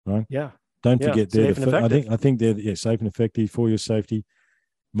safety, right? Yeah. Don't forget I think they're safe and effective for your safety.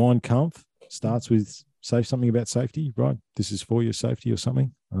 Mein Kampf starts with say something about safety, right? This is for your safety or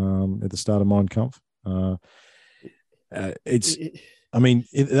something. At the start of Mein Kampf. I mean,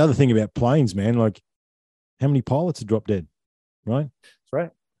 the other thing about planes, man, like how many pilots have dropped dead, right? That's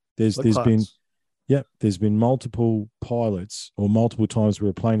right. There's been multiple pilots or multiple times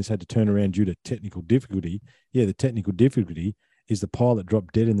where a plane has had to turn around due to technical difficulty. Yeah, the technical difficulty is the pilot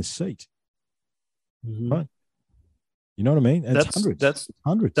dropped dead in the seat, right? You know what I mean? And that's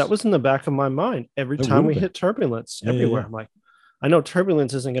hundreds. That was in the back of my mind. Every time we hit turbulence, everywhere. I'm like, I know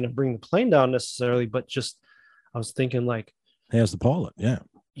turbulence isn't going to bring the plane down necessarily, but just I was thinking like, how's the pilot? Yeah.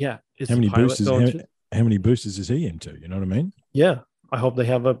 How many boosters? How many boosters is he into? You know what I mean? Yeah. I hope they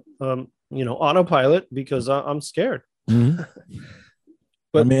have a autopilot because I'm scared. But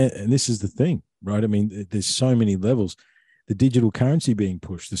I mean, and this is the thing, right? I mean, there's so many levels. The digital currency being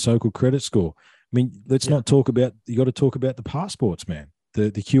pushed, the so-called credit score. I mean, let's not talk about. You got to talk about the passports, man. The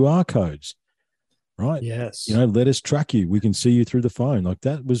QR codes, right? Yes. Let us track you. We can see you through the phone. Like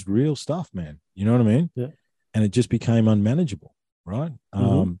that was real stuff, man. You know what I mean? Yeah. And it just became unmanageable, right?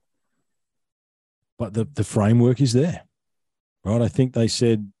 But the framework is there, right? I think they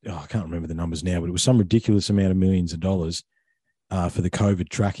said, I can't remember the numbers now, but it was some ridiculous amount of millions of dollars for the COVID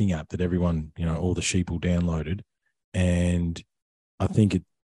tracking app that everyone, all the sheeple downloaded. And I think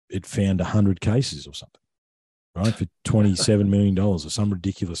it found 100 cases or something, right? For $27 million or some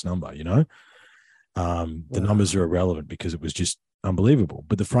ridiculous number, The numbers are irrelevant because it was just unbelievable,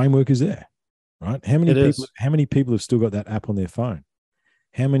 but the framework is there. Right? How many people have still got that app on their phone?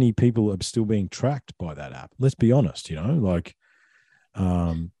 How many people are still being tracked by that app? Let's be honest, and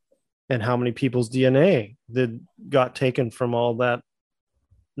how many people's DNA that got taken from all that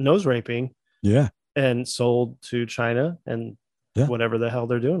nose raping, and sold to China and whatever the hell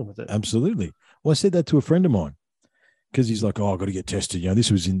they're doing with it. Absolutely. Well, I said that to a friend of mine because he's like, "Oh, I got to get tested."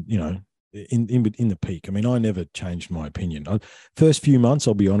 This was in the peak. I mean, I never changed my opinion. First few months,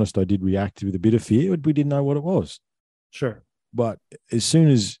 I'll be honest, I did react with a bit of fear, but we didn't know what it was. Sure. But as soon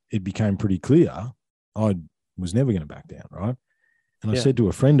as it became pretty clear, I was never going to back down, right? And I said to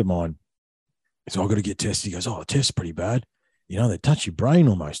a friend of mine, he said, I got to get tested. He goes, the test's pretty bad. They touch your brain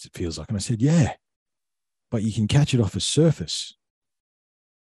almost, it feels like. And I said, yeah, but you can catch it off a surface.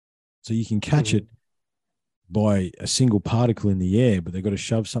 So you can catch it by a single particle in the air, but they've got to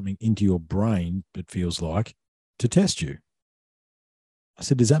shove something into your brain, it feels like, to test you. I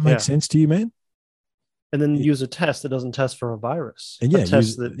said, does that make sense to you, man? And then use a test that doesn't test for a virus. And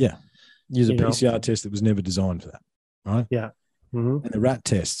use a PCR test that was never designed for that, right? Yeah. And the rat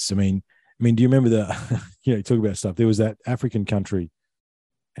tests. I mean, do you remember you talk about stuff. There was that African country,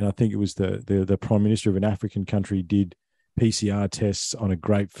 and I think it was the prime minister of an African country did PCR tests on a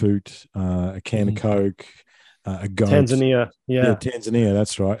grapefruit, a can of Coke, a goat. Tanzania. Yeah, Tanzania.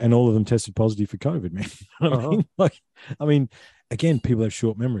 That's right. And all of them tested positive for COVID, man. You know what I mean? Again, people have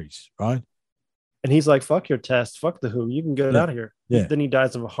short memories, right? And he's like, fuck your test. Fuck the WHO. You can get out of here. Yeah. Then he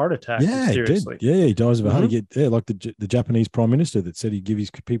dies of a heart attack. Yeah, seriously. He dies of a heart attack. Like the Japanese prime minister that said he'd give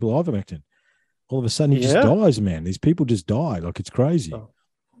his people ivermectin. All of a sudden, he just dies, man. These people just die. Like, it's crazy.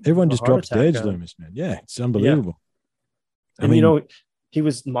 Everyone a just heart drops attack dead, got him. Loomis, man. Yeah, it's unbelievable. And you know, he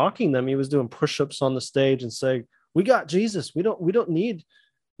was mocking them. He was doing push-ups on the stage and saying, "We got Jesus. We don't need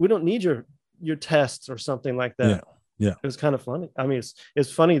your tests," or something like that. Yeah. It was kind of funny. I mean,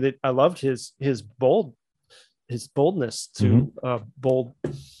 it's funny that I loved his boldness to bold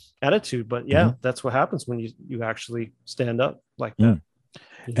attitude. But yeah, that's what happens when you actually stand up like that.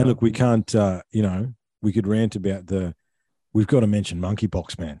 And look, we can't, we could rant about we've got to mention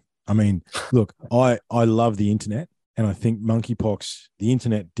monkeypox, man. I mean, look, I love the internet, and I think monkeypox, the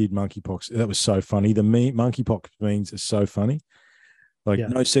internet did monkeypox. That was so funny. The monkeypox memes are so funny. Like,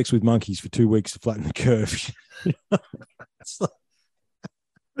 no sex with monkeys for 2 weeks to flatten the curve.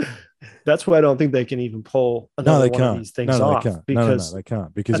 That's why I don't think they can even pull another one of these things off. Because they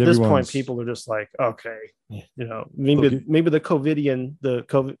can't. Because at this point, people are just like, okay, maybe the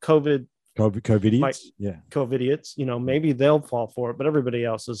COVID COVIDiots, maybe they'll fall for it, but everybody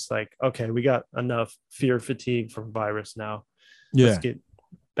else is like, okay, we got enough fear fatigue from virus now. Let's get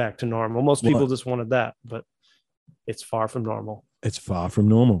back to normal. Most people just wanted that, but it's far from normal. It's far from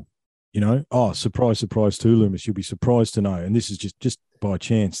normal. Oh, surprise too, Loomis. You'll be surprised to know, and this is just by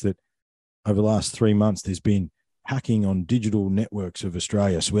chance, that over the last 3 months there's been hacking on digital networks of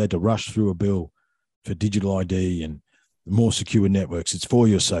Australia. So we had to rush through a bill for digital ID and more secure networks. It's for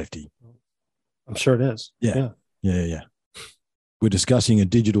your safety. I'm sure it is. Yeah. We're discussing a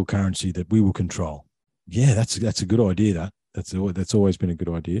digital currency that we will control. Yeah, that's a good idea. That's always been a good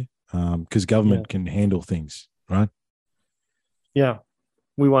idea, because government can handle things, right? Yeah.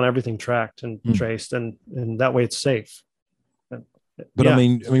 We want everything tracked and traced, and that way it's safe. But I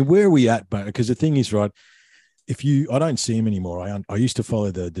mean, where are we at? Because the thing is, right, I don't see him anymore. I used to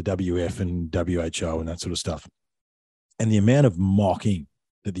follow the WF and WHO and that sort of stuff. And the amount of mocking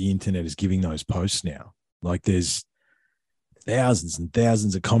that the internet is giving those posts now, like there's thousands and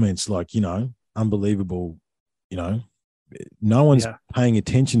thousands of comments, like, unbelievable, no one's paying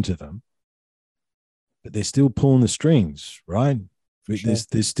attention to them, but they're still pulling the strings, right? Sure.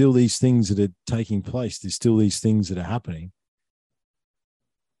 There's still these things that are taking place. There's still these things that are happening.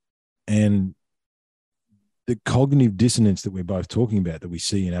 And the cognitive dissonance that we're both talking about, that we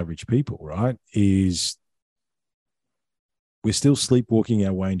see in average people, right, is we're still sleepwalking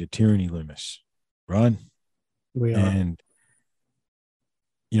our way into tyranny, Loomis, right? We are. And,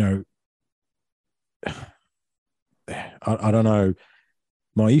 I don't know.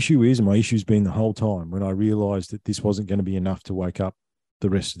 My issue's been the whole time when I realized that this wasn't going to be enough to wake up the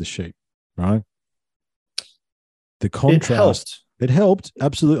rest of the sheep, right? The contrast. It helped.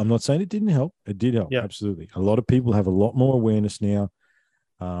 Absolutely. I'm not saying it didn't help. It did help. Yeah. Absolutely. A lot of people have a lot more awareness now.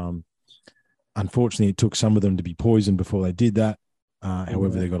 Unfortunately, it took some of them to be poisoned before they did that.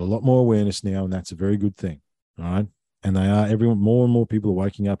 However, they've got a lot more awareness now, and that's a very good thing. All right. And more and more people are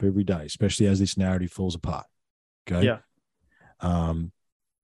waking up every day, especially as this narrative falls apart. Okay. Yeah.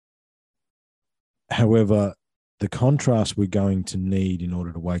 However, the contrast we're going to need in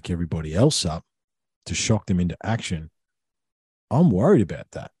order to wake everybody else up, to shock them into action, I'm worried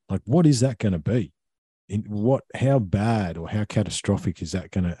about that. Like, what is that going to be? How bad or how catastrophic is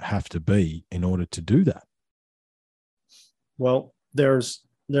that going to have to be in order to do that? Well, there's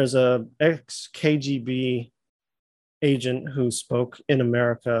a ex-KGB agent who spoke in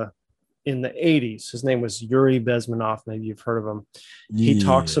America in the 80s. His name was Yuri Bezmenov. Maybe you've heard of him. He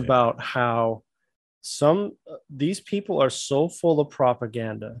talks about how these people are so full of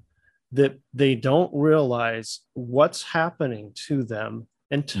propaganda that they don't realize what's happening to them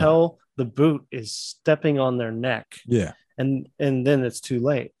until the boot is stepping on their neck. Yeah. And then it's too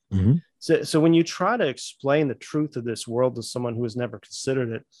late. Mm-hmm. So when you try to explain the truth of this world to someone who has never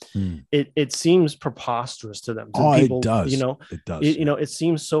considered it, it seems preposterous to them. It does. It does. It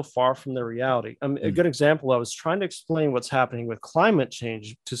seems so far from their reality. A good example, I was trying to explain what's happening with climate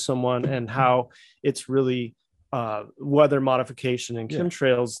change to someone and how it's really weather modification and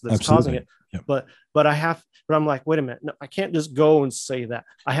chemtrails that's causing it. Yep. But I'm like, wait a minute, no, I can't just go and say that.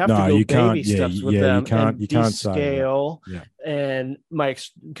 I have to go baby steps with them and descale. And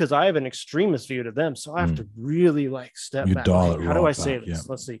because I have an extremist view to them, so I have to really step back. How do I say this? Yeah.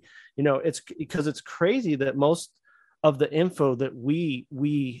 Let's see. It's because it's crazy that most of the info that we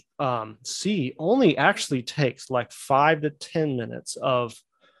see only actually takes 5 to 10 minutes of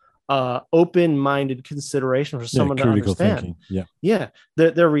open-minded consideration for someone to understand. Thinking.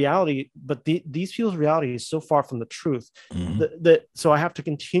 Their reality, but these people's reality is so far from the truth that so I have to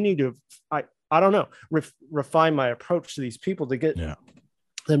continue to I don't know, refine my approach to these people to get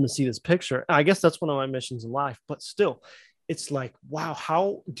them to see this picture. I guess that's one of my missions in life, but still it's like, wow,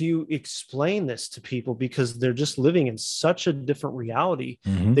 how do you explain this to people? Because they're just living in such a different reality.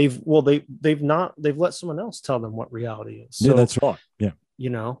 Mhm. They've let someone else tell them what reality is. So, Yeah, that's right. Yeah. you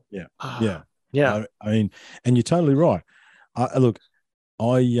know, Yeah. ah, Yeah. yeah. I mean, and you're totally right. Look,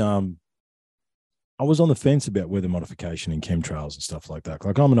 I was on the fence about weather modification and chemtrails and stuff like that.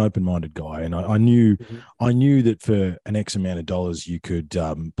 Like, I'm an open-minded guy, and I knew that for an X amount of dollars you could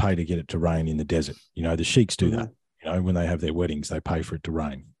pay to get it to rain in the desert. You know, the sheiks do that. You know, when they have their weddings, they pay for it to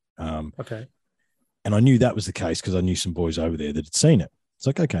rain. Okay. And I knew that was the case because I knew some boys over there that had seen it. It's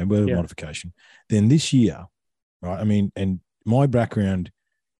like, okay, weather modification. Then this year, right? I mean, and my background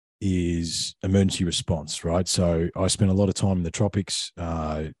is emergency response, right? So I spent a lot of time in the tropics,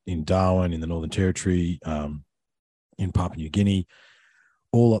 in Darwin, in the Northern Territory, in Papua New Guinea,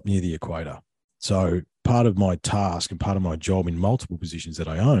 all up near the equator. So part of my task and part of my job in multiple positions that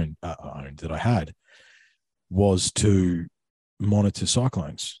I had, was to monitor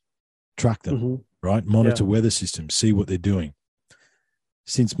cyclones, track them, right? Monitor weather systems, see what they're doing.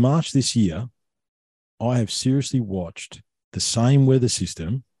 Since March this year, I have seriously watched the same weather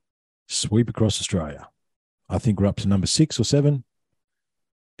system sweep across Australia. I think we're up to number 6 or 7.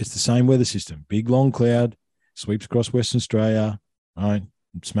 It's the same weather system. Big, long cloud, sweeps across Western Australia, right?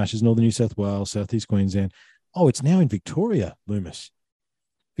 Smashes northern New South Wales, southeast Queensland. Oh, it's now in Victoria, Loomis.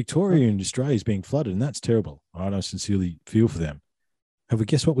 Victoria and Australia is being flooded, and that's terrible. I sincerely feel for them. Have we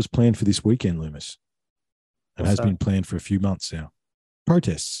guessed what was planned for this weekend, Loomis? It has been planned for a few months now.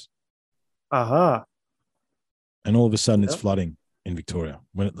 Protests. Aha. And all of a sudden it's flooding in Victoria.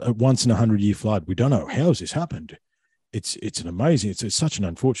 When a once in 100-year flood, we don't know how has this happened. It's an amazing, it's such an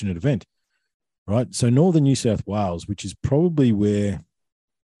unfortunate event, right? So northern New South Wales, which is probably where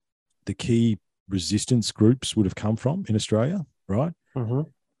the key resistance groups would have come from in Australia, right?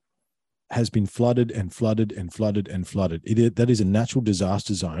 Has been flooded and flooded and flooded and flooded. That is a natural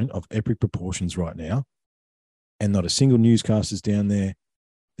disaster zone of epic proportions right now. And not a single newscaster's down there.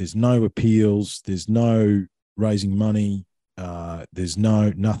 There's no appeals. There's no raising money. There's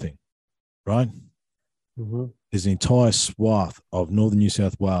nothing, right? There's an entire swath of northern New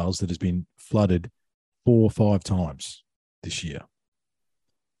South Wales that has been flooded 4 or 5 times this year.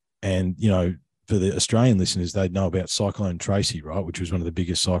 And, you know, for the Australian listeners, they'd know about Cyclone Tracy, right, which was one of the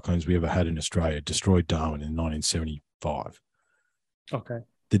biggest cyclones we ever had in Australia, destroyed Darwin in 1975. Okay.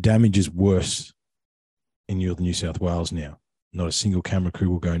 The damage is worse in northern New South Wales now. Not a single camera crew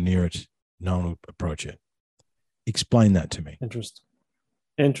will go near it. No one will approach it. Explain that to me.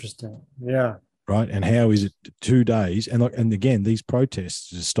 Interesting. Yeah. Right. And how is it 2 days? And again, these protests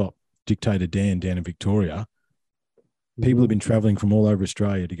to stop Dictator Dan down in Victoria. People have been traveling from all over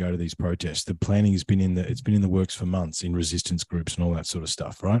Australia to go to these protests. The planning has been it's been in the works for months in resistance groups and all that sort of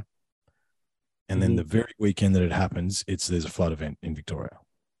stuff, right? And then the very weekend that it happens, there's a flood event in Victoria.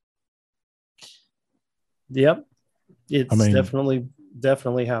 Yep. It's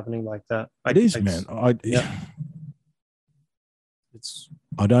definitely happening like that. It is, man.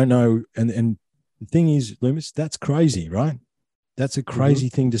 I don't know. And the thing is, Loomis, that's crazy, right? That's a crazy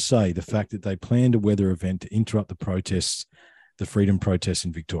thing to say, the fact that they planned a weather event to interrupt the protests, the freedom protests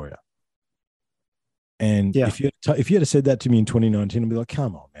in Victoria. And if you had said that to me in 2019, I'd be like,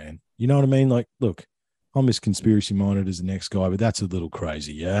 come on, man. You know what I mean? Like, look, I'm as conspiracy minded as the next guy, but that's a little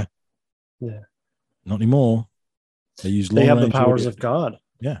crazy, yeah? Yeah. Not anymore. They have the powers of God.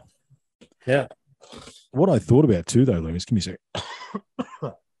 Yeah. Yeah. What I thought about too, though, Loomis, give me a second.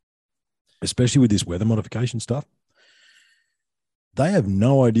 Especially with this weather modification stuff, they have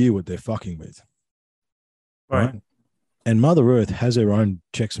no idea what they're fucking with. Right. And Mother Earth has her own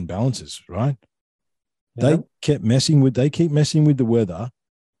checks and balances, right? Yeah. They keep messing with the weather,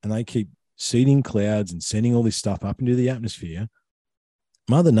 and they keep seeding clouds and sending all this stuff up into the atmosphere.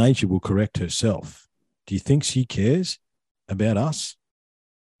 Mother Nature will correct herself. Do you think she cares about us?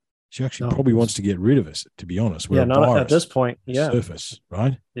 She actually probably wants to get rid of us, to be honest. We're not virus at this point. Yeah. Surface,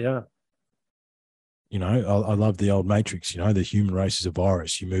 right? Yeah. You know, I love the old Matrix, you know, the human race is a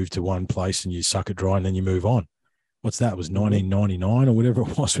virus. You move to one place and you suck it dry and then you move on. What's that? It was 1999 or whatever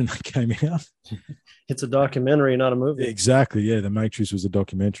it was when they came out. It's a documentary, not a movie. Exactly. Yeah. The Matrix was a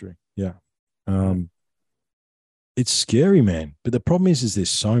documentary. Yeah. It's scary, man. But the problem is there's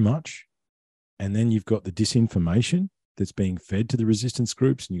so much. And then you've got the disinformation that's being fed to the resistance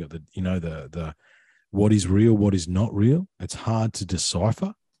groups. And you've got the what is real, what is not real. It's hard to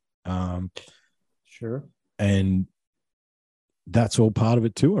decipher. Sure. And that's all part of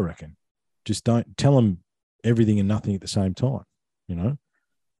it too, I reckon. Just don't tell them everything and nothing at the same time, you know?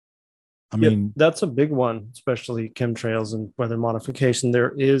 I mean, that's a big one, especially chemtrails and weather modification.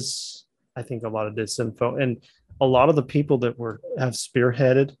 There is, I think, a lot of disinfo. And a lot of the people that have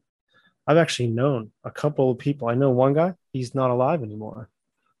spearheaded, I've actually known a couple of people. I know one guy, he's not alive anymore,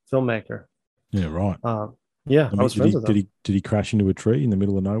 filmmaker. Yeah, right. Yeah, I mean, I was friends with him. Did he crash into a tree in the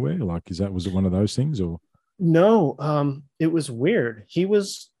middle of nowhere? Like, was it one of those things, or? No, it was weird. He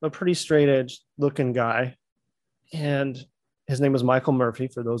was a pretty straight edge looking guy, and his name was Michael Murphy.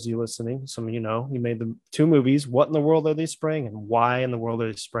 For those of you listening, some of you know, he made the 2 movies. What in the world are they spraying, and why in the world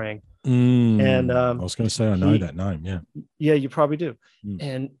are they spraying? And I was going to say I know that name. Yeah, yeah, you probably do.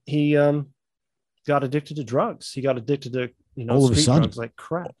 And he got addicted to drugs. He got addicted to all of a street sudden, drugs like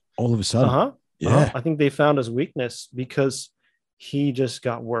crack. All of a sudden, yeah. I think they found his weakness because he just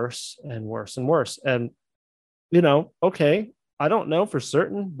got worse and worse and worse. And okay, I don't know for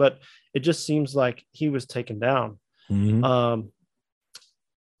certain, but it just seems like he was taken down. Mm-hmm.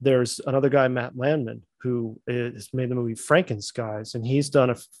 There's another guy, Matt Landman, who has made the movie Frankenskies, and he's done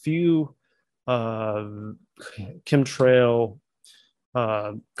a few chemtrail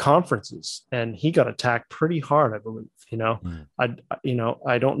conferences, and he got attacked pretty hard, I believe.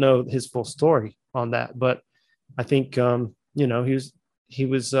 I don't know his full story on that, but I think he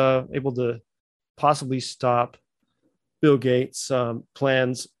was able to possibly stop Bill Gates'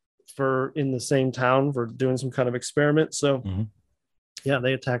 plans for in the same town for doing some kind of experiment. So yeah,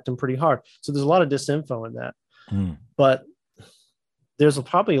 they attacked him pretty hard. So there's a lot of disinfo in that, but there's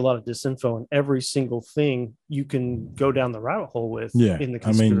probably a lot of disinfo in every single thing you can go down the rabbit hole with in the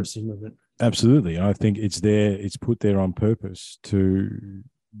conspiracy movement. Absolutely. I think it's put there on purpose to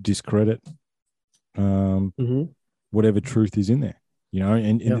discredit whatever truth is in there,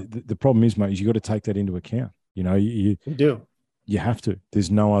 and the problem is, mate, is you got to take that into account. You do. You have to.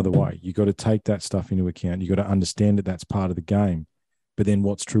 There's no other way. You got to take that stuff into account. You got to understand that that's part of the game, but then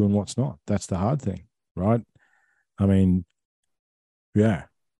what's true and what's not, that's the hard thing, right? I mean, yeah.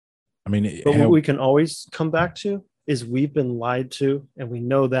 I mean, but what we can always come back to is we've been lied to, and we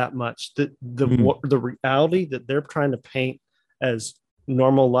know that much. That the reality that they're trying to paint as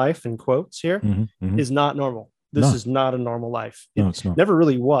normal life in quotes here is not normal. This is not a normal life. No, it's not. Never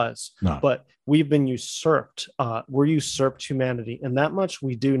really was. No. But we've been usurped. We're usurped humanity, and that much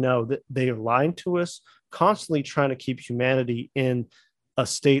we do know, that they are lying to us, constantly trying to keep humanity in a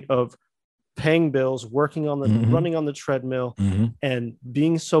state of paying bills, working on the running on the treadmill, and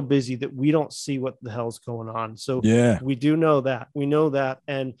being so busy that we don't see what the hell's going on. So we do know that. We know that,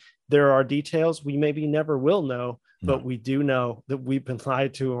 and there are details we maybe never will know, but we do know that we've been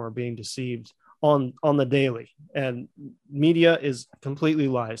lied to and we're being deceived on the daily, and media is completely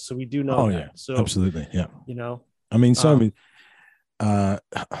lies. So we do know that. Yeah. So absolutely. Yeah. I mean, so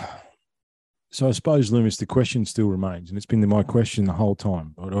I suppose, Loomis, the question still remains, and it's been my question the whole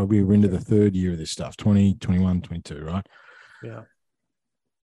time. We were into the 3rd year of this stuff, 20, 21, 22, right? Yeah.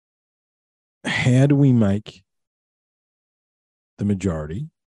 How do we make the majority?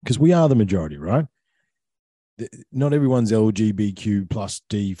 Because we are the majority, right? Not everyone's LGBTQ plus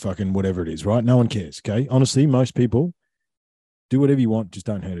D fucking whatever it is, right? No one cares, okay? Honestly, most people do whatever you want, just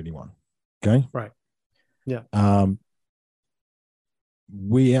don't hurt anyone, okay? Right. Yeah.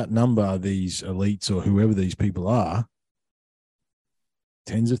 We outnumber these elites or whoever these people are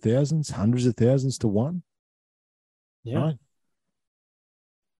tens of thousands, hundreds of thousands to one. Yeah. Right?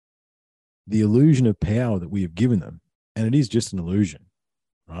 The illusion of power that we have given them, and it is just an illusion,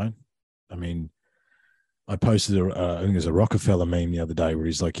 right? I mean, I posted, I think there's a Rockefeller meme the other day where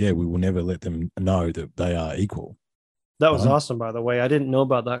he's like, yeah, we will never let them know that they are equal. That was awesome, by the way. I didn't know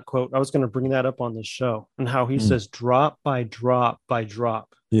about that quote. I was going to bring that up on this show, and how he says drop by drop by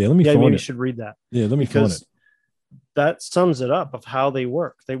drop. Yeah, let me find it. Maybe you should read that. Yeah, let me find it. That sums it up of how they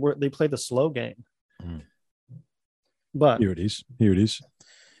work. They play the slow game. But here it is. Here it is.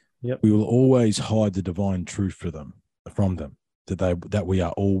 Yep. We will always hide the divine truth from them, that we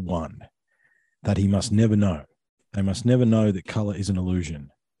are all one, that he must never know. They must never know that color is an illusion.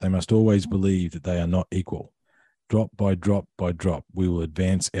 They must always believe that they are not equal. Drop by drop by drop, we will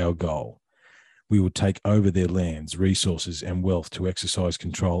advance our goal. We will take over their lands, resources, and wealth to exercise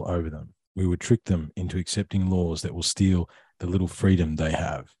control over them. We will trick them into accepting laws that will steal the little freedom they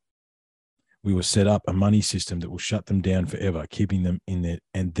have. We will set up a money system that will shut them down forever, keeping them and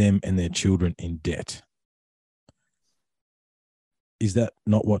their children in debt. Is that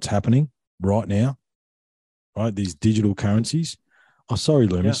not what's happening right now? Right, these digital currencies. Oh, sorry,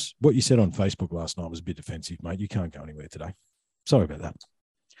 Loomis. Yeah. What you said on Facebook last night was a bit defensive, mate. You can't go anywhere today. Sorry about that.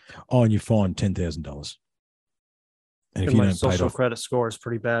 Oh, and you fined $10,000. And if you my don't pay social off, credit score is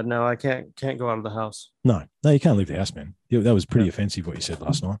pretty bad now. I can't go out of the house. No, you can't leave the house, man. That was pretty offensive what you said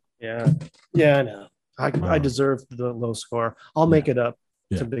last night. Yeah, I know. I deserve the low score. I'll make it up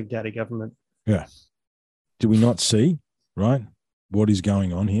to Big Daddy government. Yeah. Do we not see, right, what is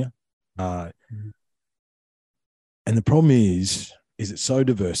going on here? And the problem is it's so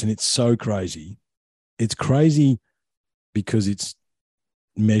diverse and it's so crazy. It's crazy because it's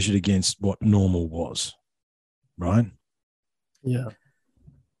measured against what normal was, right? Yeah.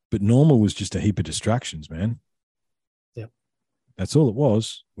 But normal was just a heap of distractions, man. Yeah. That's all it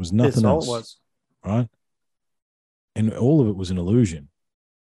was nothing else. That's all it was. Right? And all of it was an illusion.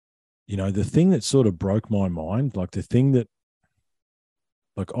 You know, the thing that sort of broke my mind, like the thing that,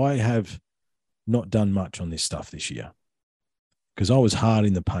 like I have not done much on this stuff this year because I was hard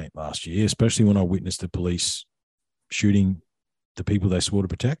in the paint last year, especially when I witnessed the police shooting the people they swore to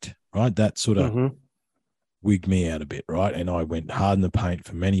protect, right? That sort of wigged me out a bit, right? And I went hard in the paint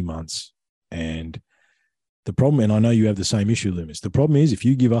for many months. And the problem, and I know you have the same issue, Loomis, the problem is if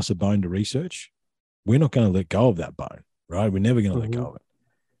you give us a bone to research, we're not going to let go of that bone, right? We're never going to let go of it.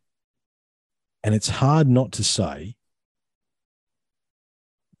 And it's hard not to say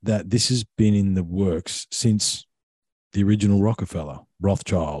that this has been in the works since the original Rockefeller,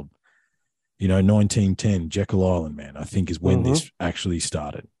 Rothschild, 1910, Jekyll Island, man, I think is when this actually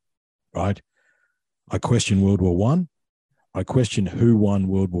started, right? I question World War One. I question who won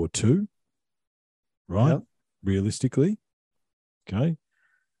World War Two, right? Yep. Realistically, okay,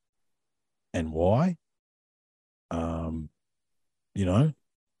 and why?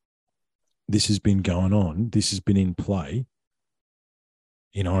 This has been going on. This has been in play.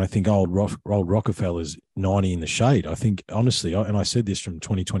 I think old Rockefeller's 90 in the shade. I think, honestly, and I said this from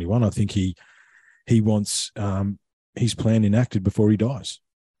 2021, I think he wants his plan enacted before he dies,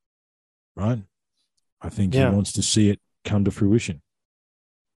 right? I think he wants to see it come to fruition.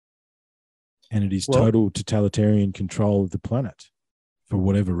 And it is total totalitarian control of the planet for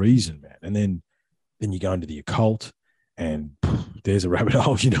whatever reason, man. And then you go into the occult and there's a rabbit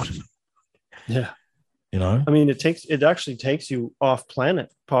hole, you know what I mean? Yeah. I mean, it actually takes you off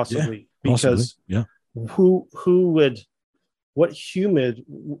planet possibly because what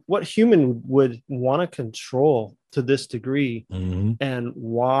human would want to control to this degree, and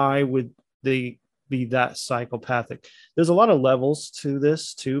why would they be that psychopathic? There's a lot of levels to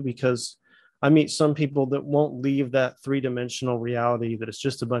this too, because I meet some people that won't leave that three-dimensional reality that it's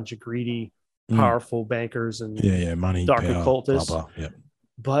just a bunch of greedy, powerful bankers and money, dark power, occultists. blah, blah. Yep.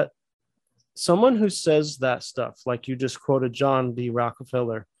 But someone who says that stuff, like you just quoted John D.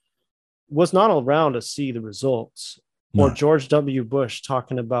 Rockefeller, was not around to see the results. No. Or George W. Bush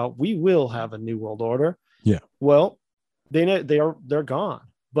talking about we will have a new world order. Yeah. Well, they're gone,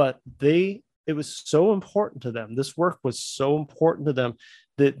 but it was so important to them. This work was so important to them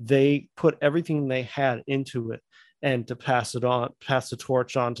that they put everything they had into it and to pass the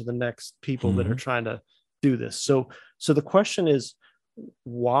torch on to the next people that are trying to do this. So the question is,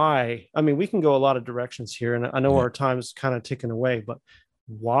 why? I mean, we can go a lot of directions here, and I know our time is kind of ticking away, but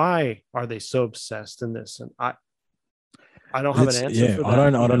why are they so obsessed in this? And I don't have an answer for that.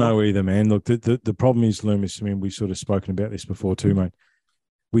 I don't know either, man. Look, the problem is, Loomis, I mean, we've sort of spoken about this before too, mate.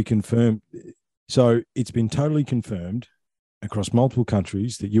 We confirm, so it's been totally confirmed across multiple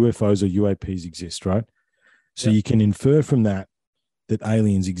countries that UFOs or UAPs exist, right? So you can infer from that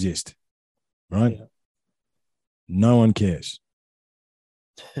aliens exist, right? Yeah. No one cares.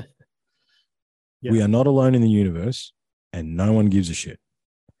 We are not alone in the universe, and no one gives a shit.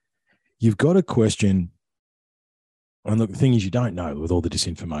 You've got to question, and look, the thing is, you don't know with all the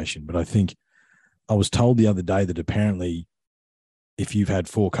disinformation, but I think I was told the other day that apparently if you've had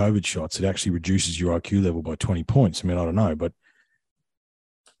 4 COVID shots, it actually reduces your IQ level by 20 points. I mean, I don't know, but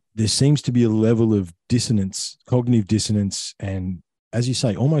there seems to be a level of dissonance, cognitive dissonance, and as you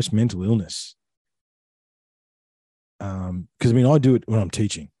say, almost mental illness. Because I mean, I do it when I'm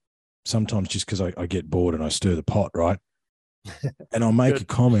teaching, sometimes just because I get bored and I stir the pot, right? And I'll make a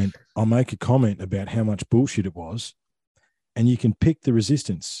comment. I'll make a comment about how much bullshit it was, and you can pick the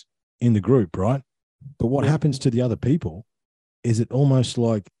resistance in the group, right? But what happens to the other people is it almost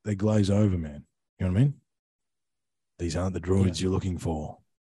like they glaze over, man. You know what I mean? These aren't the droids you're looking for.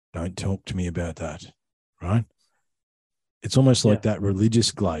 Don't talk to me about that, right? It's almost like that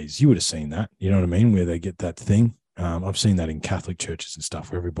religious glaze. You would have seen that, you know what I mean, where they get that thing. I've seen that in Catholic churches and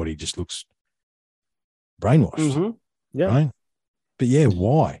stuff where everybody just looks brainwashed. Yeah. Right? But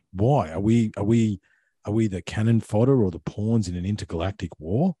why? Why? Are we the cannon fodder or the pawns in an intergalactic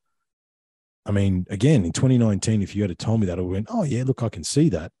war? I mean, again, in 2019, if you had told me that, I went, oh yeah, look, I can see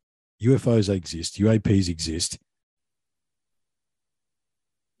that. UFOs exist, UAPs exist.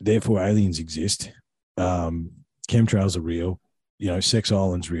 Therefore, aliens exist. Chemtrails are real. Sex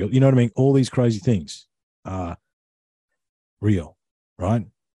islands real. You know what I mean? All these crazy things are real, right?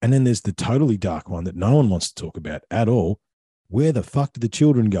 And then there's the totally dark one that no one wants to talk about at all. Where the fuck did the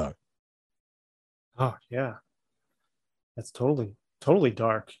children go? Oh yeah, that's totally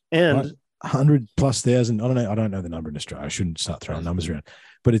dark. And Right? 100,000+. I don't know the number in Australia. I shouldn't start throwing numbers around,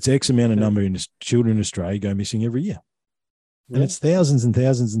 but it's X amount of number in children in Australia go missing every year. And it's thousands and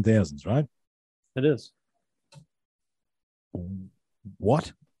thousands and thousands, right? It is.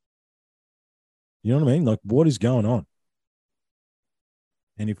 What? You know what I mean? Like, what is going on?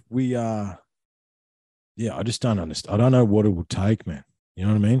 And if we I just don't understand. I don't know what it will take, man. You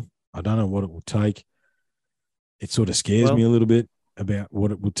know what I mean? I don't know what it will take. It sort of scares me a little bit about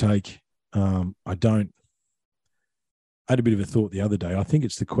what it will take. I had a bit of a thought the other day. I think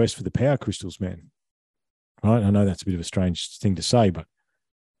it's the quest for the power crystals, man. Right? I know that's a bit of a strange thing to say, but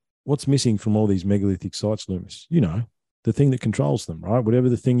what's missing from all these megalithic sites, Loomis? You know, the thing that controls them, right? Whatever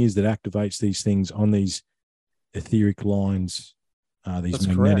the thing is that activates these things on these etheric lines, these That's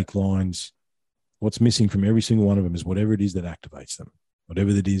magnetic correct. lines. What's missing from every single one of them is whatever it is that activates them,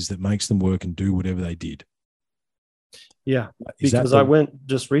 whatever it is that makes them work and do whatever they did. Yeah, Is that because the- I went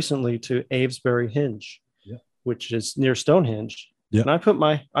just recently to Avesbury Hinge, Yeah. which is near Stonehenge. Yeah. And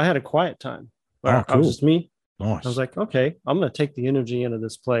I had a quiet time. Where Oh, I was cool. just me. Nice. I was like, okay, I'm going to take the energy into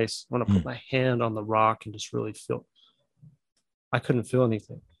this place. I'm going to put Mm. my hand on the rock and just really feel. I couldn't feel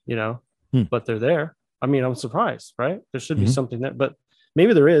anything, Mm. but they're there. I mean, I'm surprised, right? There should be Mhm. something there, but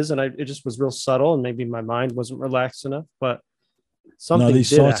maybe there is. And it just was real subtle and maybe my mind wasn't relaxed enough, but something. No, these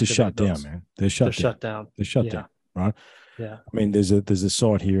did sites are activate shut down, those. man. They're shut They're down. shut down. They're shut Yeah. down, right? Yeah. I mean, there's a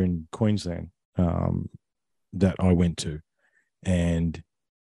site here in Queensland that I went to, and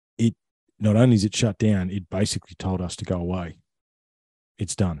it not only is it shut down, it basically told us to go away.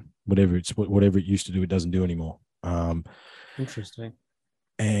 It's done. Whatever it used to do, it doesn't do anymore. Interesting.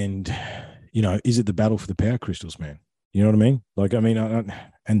 And is it the battle for the power crystals, man? You know what I mean? Like, I mean,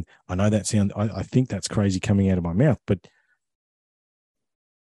 I know that sound. I think that's crazy coming out of my mouth, but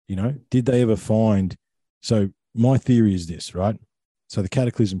did they ever find? So my theory is this, right? So the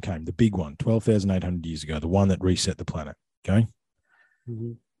cataclysm came, the big one, 12,800 years ago, the one that reset the planet. Okay.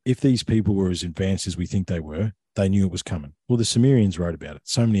 Mhm. If these people were as advanced as we think they were, they knew it was coming. Well, the Sumerians wrote about it.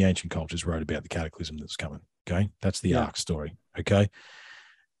 So many ancient cultures wrote about the cataclysm that was coming. Okay. That's the Ark story. Okay.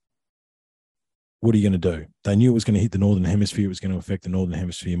 What are you going to do? They knew it was going to hit the northern hemisphere. It was going to affect the northern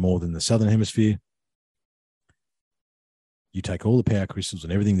hemisphere more than the southern hemisphere. You take all the power crystals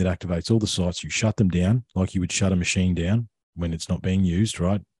and everything that activates all the sites, you shut them down like you would shut a machine down when it's not being used,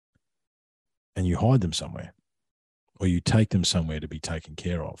 right? And you hide them somewhere, or you take them somewhere to be taken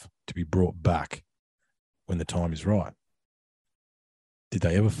care of, to be brought back when the time is right. Did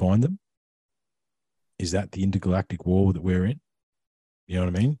they ever find them? Is that the intergalactic war that we're in? You know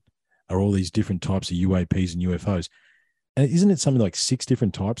what I mean? Are all these different types of UAPs and UFOs? And isn't it something like 6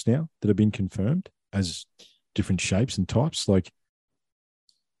 different types now that have been confirmed as different shapes and types? Like,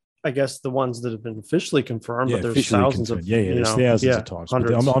 I guess the ones that have been officially confirmed, but there's officially thousands confirmed. of there's thousands of types. But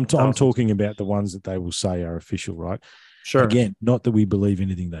hundreds, I'm thousands. talking about the ones that they will say are official, right? Sure. Again, not that we believe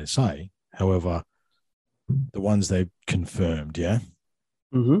anything they say. However, the ones they've confirmed, yeah.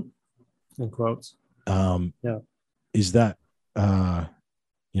 Mm-hmm. In quotes. Is that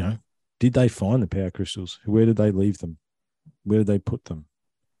did they find the power crystals? Where did they leave them? Where did they put them?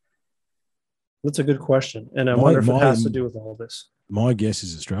 That's a good question, and I wonder if it has to do with all this. My guess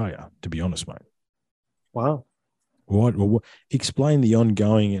is Australia, to be honest, mate. Wow. What? Explain the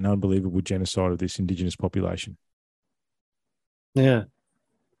ongoing and unbelievable genocide of this Indigenous population. Yeah,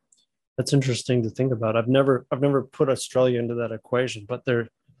 that's interesting to think about. I've never put Australia into that equation, but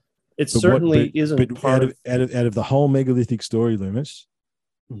certainly isn't But part out of the whole megalithic story, Loomis,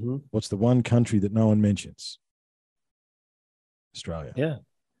 Mm-hmm. what's the one country that no one mentions? Australia.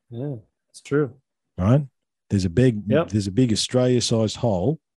 Yeah, it's true. Right? There's a big Australia-sized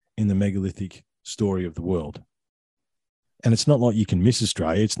hole in the megalithic story of the world. And it's not like you can miss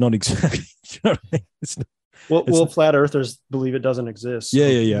Australia. It's not exactly. You know what I mean? It's not, Well, flat earthers believe it doesn't exist.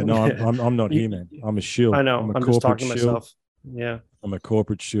 Yeah. No, I'm not here, man. I'm a shill. I know. I'm just talking to myself. Yeah. I'm a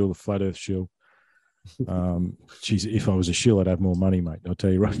corporate shill, a flat earth shill. Geez, if I was a shill, I'd have more money, mate. I'll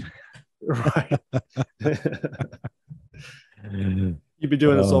tell you right. Right. You'd be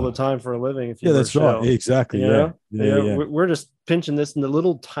doing this all the time for a living. If you were that's a right. shill. Exactly. Yeah. Yeah. We're just pinching this in the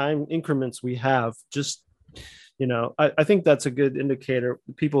little time increments we have. Just, I think that's a good indicator.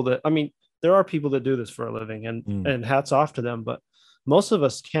 There are people that do this for a living, and hats off to them. But most of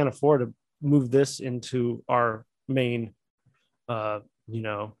us can't afford to move this into our main,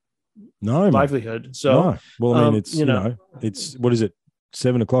 livelihood. Mate. So, no. Well, I mean, it's it's it's what is it?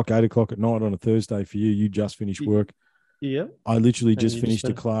 7 o'clock, 8 o'clock at night on a Thursday for you. You just finished work. Yeah, I literally And just you finished a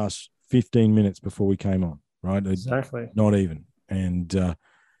been- class 15 minutes before we came on, right? exactly. Not even. And,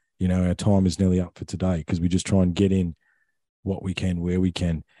 our time is nearly up for today because we just try and get in what we can, where we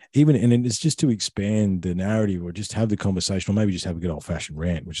can. And it's just to expand the narrative or just have the conversation or maybe just have a good old-fashioned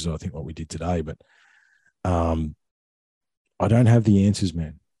rant, which is, I think, what we did today. But I don't have the answers,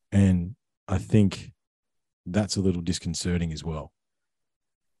 man. And I think that's a little disconcerting as well,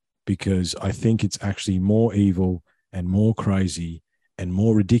 because I think it's actually more evil and more crazy and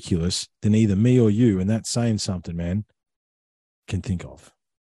more ridiculous than either me or you, and that's saying something, man, can think of,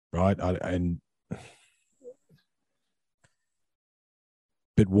 right?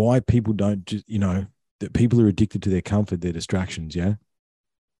 But why people don't just, that people are addicted to their comfort, their distractions, yeah?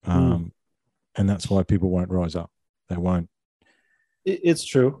 And that's why people won't rise up. They won't. It's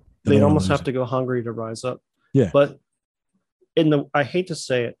true. They They'd don't wanna almost lose have to go hungry to rise up. Yeah. But I hate to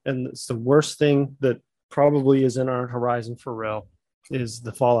say it, and it's the worst thing that probably is in our horizon for real, is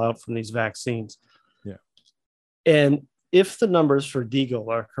the fallout from these vaccines. Yeah. And if the numbers for Deagle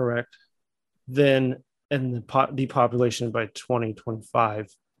are correct, then and the depopulation by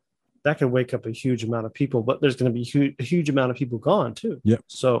 2025, that could wake up a huge amount of people, but there's going to be a huge amount of people gone too. Yep.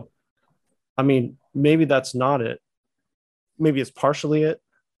 So, I mean, maybe that's not it. Maybe it's partially it.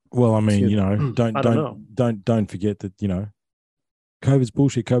 Well, I mean, don't forget that, COVID's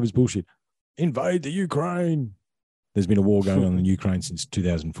bullshit. Invade the Ukraine. There's been a war going on in Ukraine since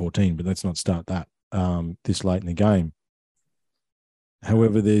 2014, but let's not start that this late in the game.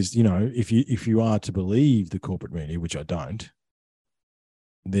 However, there's, if you are to believe the corporate media, which I don't,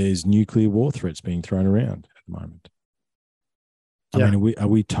 there's nuclear war threats being thrown around at the moment. Yeah. I mean, are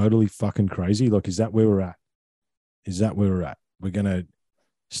we totally fucking crazy? Like, is that where we're at? We're going to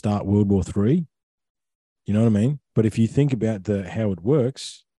start World War III? You know what I mean? But if you think about how it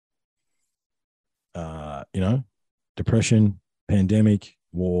works, depression, pandemic,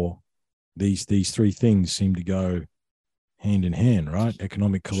 war, these three things seem to go hand in hand, right?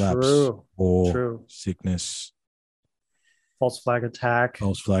 Economic collapse, war, sickness, false flag attack.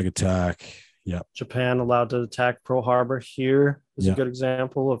 Yeah. Japan allowed to attack Pearl Harbor here is a good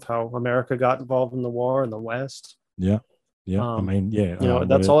example of how America got involved in the war in the West. Yeah. Yeah.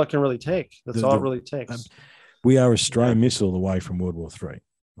 That's all it can really take. That's all it really takes. We are a stray missile away from World War III.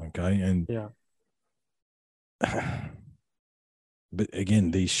 Okay. And but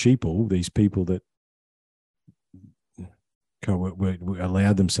again, these people that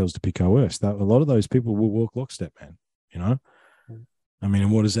allowed themselves to be coerced, a lot of those people will walk lockstep, man. I mean,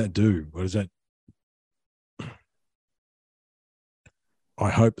 and what does that do?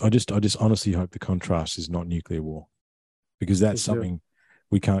 I just honestly hope the contrast is not nuclear war, because that's something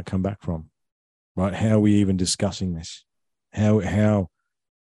we can't come back from, right? How are we even discussing this? How,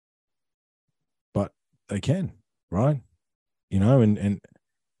 but they can, right? And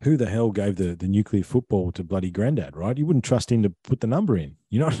who the hell gave the nuclear football to bloody granddad, right? You wouldn't trust him to put the number in,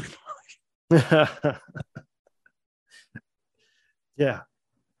 Yeah.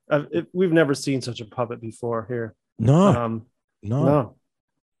 We've never seen such a puppet before here. No.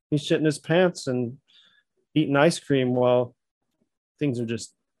 He's shitting his pants and eating ice cream while things are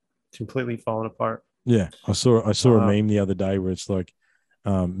just completely falling apart. Yeah. I saw a meme the other day where it's like,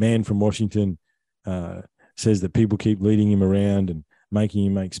 man from Washington says that people keep leading him around and making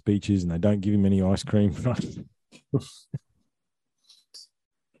him make speeches and they don't give him any ice cream.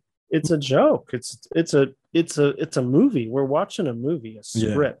 It's a joke. It's a movie. We're watching a movie, a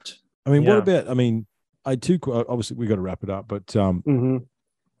script. I mean, what about? I mean, obviously we got to wrap it up, but I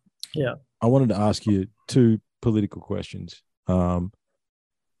wanted to ask you two political questions.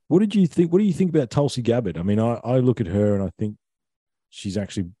 What did you think? What do you think about Tulsi Gabbard? I mean, I look at her and I think she's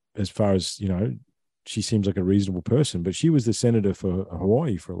actually, as far as she seems like a reasonable person. But she was the senator for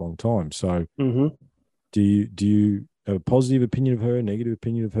Hawaii for a long time. So, do you have a positive opinion of her, a negative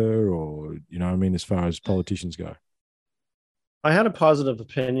opinion of her, or as far as politicians go? I had a positive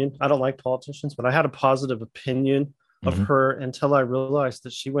opinion. I don't like politicians, but I had a positive opinion of her until I realized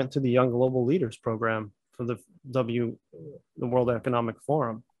that she went to the Young Global Leaders program for the World Economic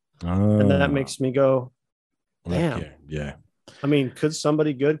Forum. And that makes me go, damn. Yeah. I mean, could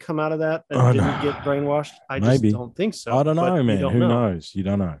somebody good come out of that and didn't get brainwashed? I just don't think so. I don't know, man. Who knows? You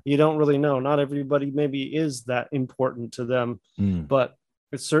don't know. You don't really know. Not everybody maybe is that important to them, but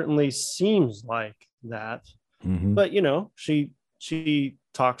it certainly seems like that. But, she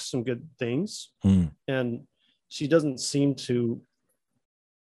talks some good things and she doesn't seem to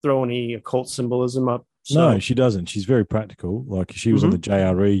throw any occult symbolism up. So. No, she doesn't. She's very practical. Like she was on the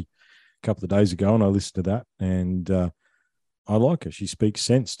JRE a couple of days ago and I listened to that and I like her. She speaks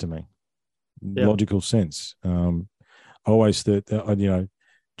sense to me, logical sense. I always thought that,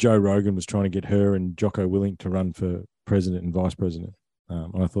 Joe Rogan was trying to get her and Jocko Willink to run for president and vice president.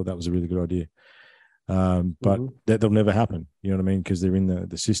 And I thought that was a really good idea. But that'll never happen. You know what I mean? Because they're in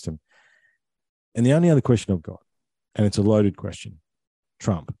the system. And the only other question I've got, and it's a loaded question,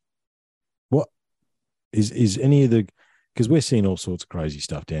 Trump. What is any of the, because we're seeing all sorts of crazy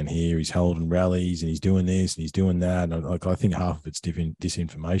stuff down here. He's holding rallies and he's doing this and he's doing that. And I think half of it's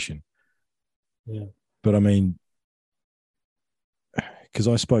disinformation. Yeah. But I mean, because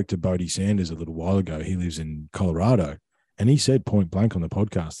I spoke to Bodie Sanders a little while ago. He lives in Colorado. And he said point blank on the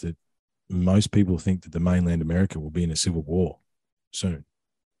podcast that most people think that the mainland America will be in a civil war soon.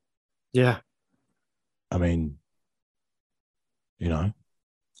 Yeah. I mean, I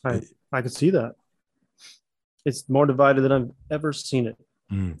could see that. It's more divided than I've ever seen it.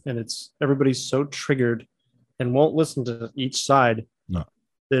 And everybody's so triggered and won't listen to each side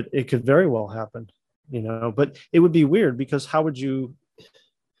that it could very well happen, but it would be weird because how would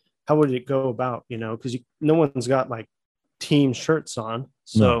it go about, because no one's got like team shirts on.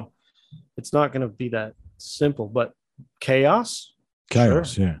 So it's not going to be that simple, but chaos. Sure.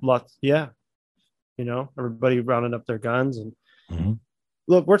 Yeah. Lots. Yeah. Everybody rounding up their guns and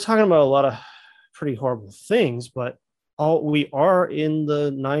look, we're talking about a lot of pretty horrible things, but we are in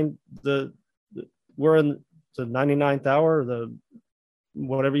we're in the 99th hour, the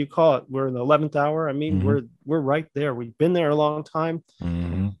whatever you call it. We're in the 11th hour. I mean, we're right there. We've been there a long time.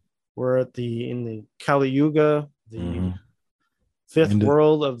 We're in the Kali Yuga, the fifth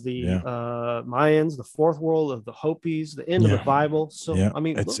world of the Mayans, the fourth world of the Hopis, the end of the Bible. So I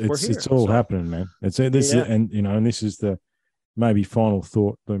mean, it's all happening, man. It's this, and this is the maybe final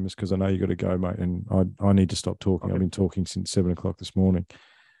thought, Loomis, because I know you got to go, mate, and I need to stop talking. Okay. I've been talking since 7 o'clock this morning.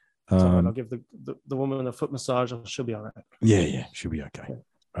 Right. I'll give the woman a foot massage. She'll be all right. Yeah, she'll be okay.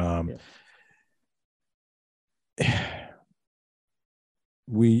 I've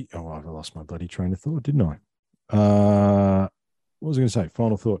lost my bloody train of thought, didn't I? What was I going to say?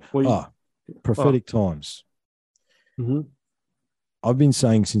 Final thought. Prophetic times. I've been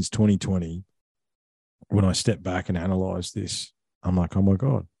saying since 2020, when I step back and analyze this, I'm like, oh my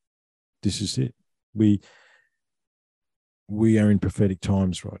God, this is it. We are in prophetic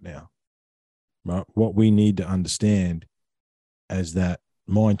times right now. Right? What we need to understand is that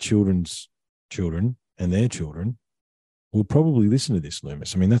my children's children and their children will probably listen to this,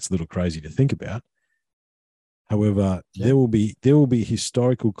 Loomis. I mean, that's a little crazy to think about. However, there will be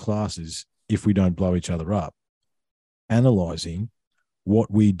historical classes, if we don't blow each other up, analyzing what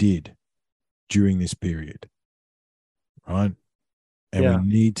we did during this period, right? And we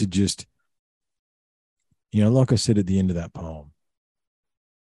need to just, like I said at the end of that poem,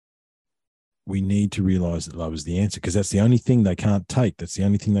 we need to realize that love is the answer, because that's the only thing they can't take. That's the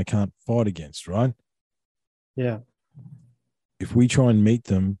only thing they can't fight against, right? Yeah. If we try and meet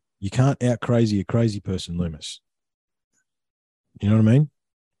them, you can't out crazy a crazy person, Loomis. You know what I mean?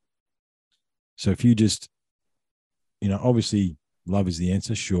 So if you just, obviously love is the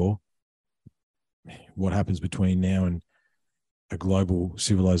answer, sure. What happens between now and a global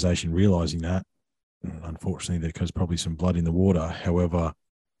civilization realizing that? Unfortunately, there goes probably some blood in the water. However,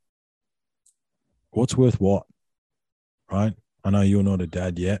 what's worth what? Right? I know you're not a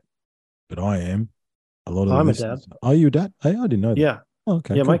dad yet, but I am. I'm a dad. Are you a dad? Hey, I didn't know that. Yeah. Oh,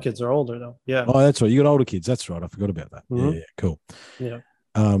 okay. Yeah, cool. My kids are older though. Yeah. Oh, that's right. You got older kids. That's right. I forgot about that. Yeah, cool. Yeah.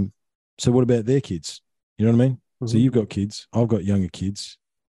 So what about their kids? You know what I mean? So you've got kids. I've got younger kids.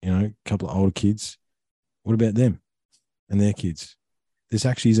 A couple of older kids. What about them and their kids? This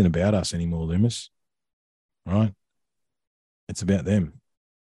actually isn't about us anymore, Loomis. Right? It's about them.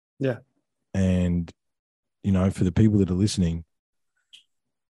 Yeah. And, for the people that are listening,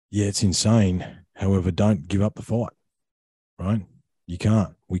 it's insane. However, don't give up the fight. Right? You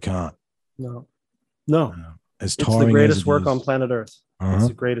can't. We can't. No. It's the greatest work on planet Earth. It's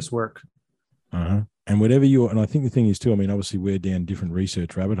the greatest work. And whatever and I think the thing is too, I mean, obviously we're down different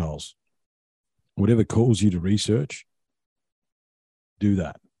research rabbit holes. Whatever calls you to research, do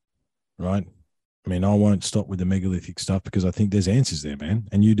that. Right? I mean, I won't stop with the megalithic stuff because I think there's answers there, man.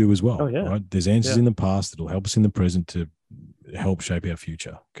 And you do as well. Oh, yeah. Right? There's answers in the past that'll help us in the present to help shape our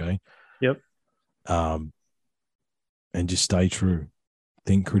future. Okay. Yep. And just stay true.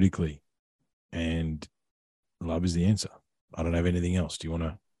 Think critically. And love is the answer. I don't have anything else. Do you want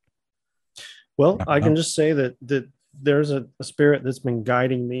to? Well, I can just say that there's a spirit that's been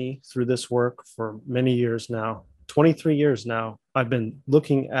guiding me through this work for many years now. 23 years now. I've been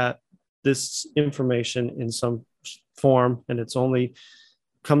looking at this information in some form, and it's only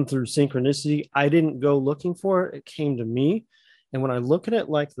come through synchronicity. I didn't go looking for it. It came to me. And when I look at it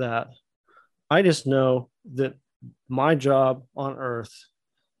like that, I just know that my job on earth,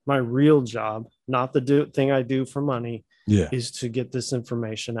 my real job, not the thing I do for money, Yeah. is to get this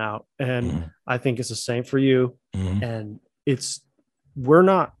information out. And Mhm. I think it's the same for you. Mhm. And we're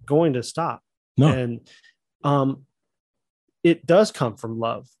not going to stop. No. And it does come from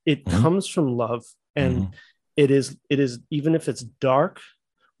love. It Mhm. comes from love. And Mhm. it is, even if it's dark,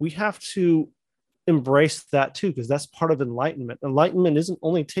 we have to embrace that too, because that's part of enlightenment. Enlightenment isn't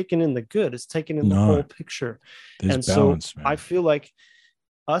only taken in the good, it's taken in the No. whole picture. There's And balance, so man. I feel like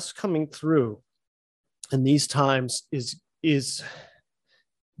us coming through in these times is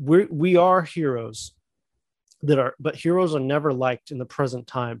we are heroes but heroes are never liked in the present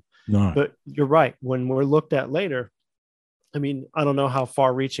time. No. But you're right, when we're looked at later, I mean, I don't know how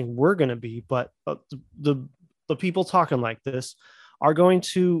far reaching we're going to be, but the people talking like this are going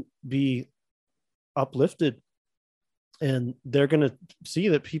to be uplifted, and they're going to see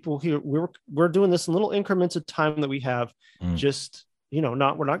that people here, we're doing this in little increments of time that we have. Just, we're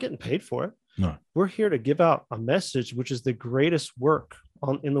not getting paid for it. No. We're here to give out a message, which is the greatest work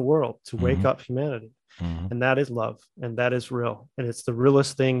in the world, to wake up humanity. And that is love, and that is real, and it's the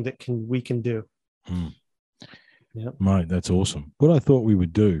realest thing that we can do. Yeah, Mate, that's awesome. What I thought we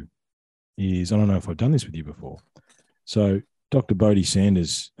would do is, I don't know if I've done this with you before. So Dr. Bodie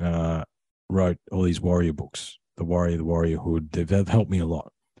Sanders wrote all these warrior books, The Warrior, The Warriorhood. They've helped me a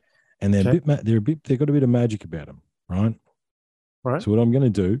lot, and they've got a bit of magic about them, right? Right. So what I'm going to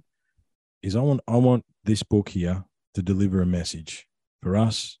do is I want this book here to deliver a message for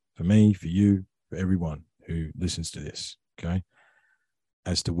us, for me, for you, for everyone who listens to this, okay,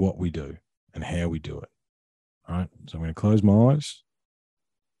 as to what we do and how we do it. All right, so I'm going to close my eyes.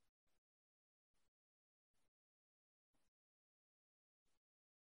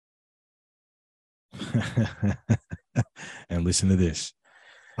 And listen to this.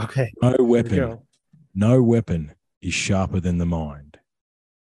 Okay. No weapon is sharper than the mind.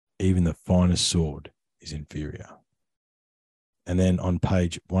 Even the finest sword is inferior. And then on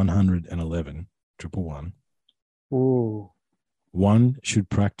page 111, 111, ooh, one should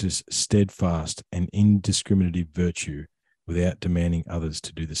practice steadfast and indiscriminative virtue without demanding others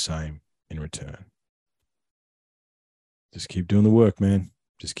to do the same in return. Just keep doing the work, man.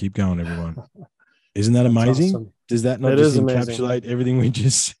 Just keep going, everyone. Isn't that amazing? Awesome. Does that not just encapsulate everything we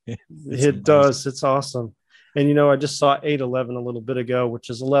just said? It does. It's awesome. And, I just saw 811 a little bit ago, which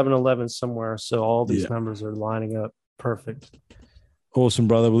is 1111 somewhere. So all these numbers are lining up perfect. Awesome,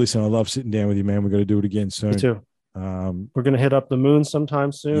 brother. Well, listen, I love sitting down with you, man. We've got to do it again soon. Me too. We're going to hit up the moon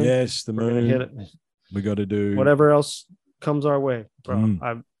sometime soon. Yes, the moon. Hit it. We got to do whatever else comes our way, bro.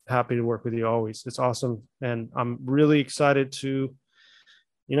 I'm happy to work with you always. It's awesome. And I'm really excited to,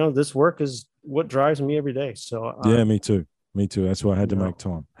 this work is what drives me every day. So yeah, me too. That's why I had to make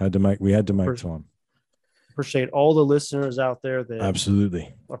time. We had to make time. Appreciate all the listeners out there that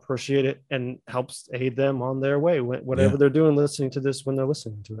absolutely appreciate it and helps aid them on their way, whatever they're doing, listening to this when they're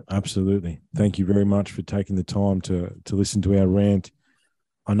listening to it. Absolutely. Thank you very much for taking the time to listen to our rant.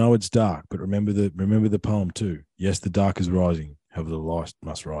 I know it's dark, but remember the poem too. Yes, the dark is rising. However, the light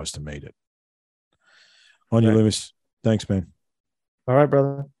must rise to meet it. On you, Loomis. Thanks, man. All right,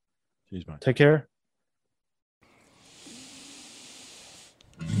 brother. Cheers, mate. Take care.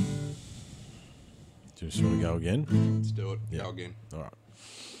 Just want to go again? Let's do it. Yeah. Go again. All right.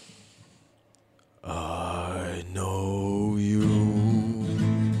 I know you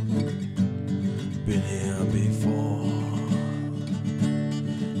been here before.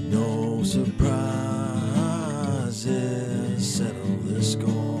 No surprises settle the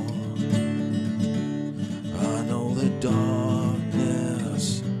score. I know the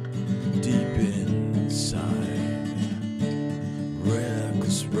darkness deep inside.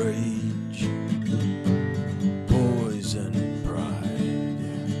 Reckless rage, poison pride.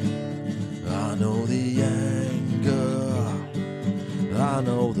 I know the anger, I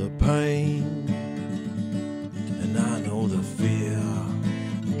know the pain, and I know the fear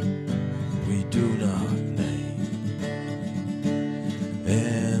we do not name.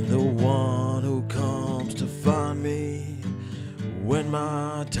 And the one who comes to find me when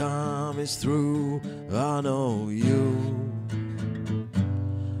my time is through, I know you,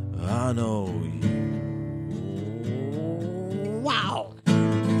 I know you.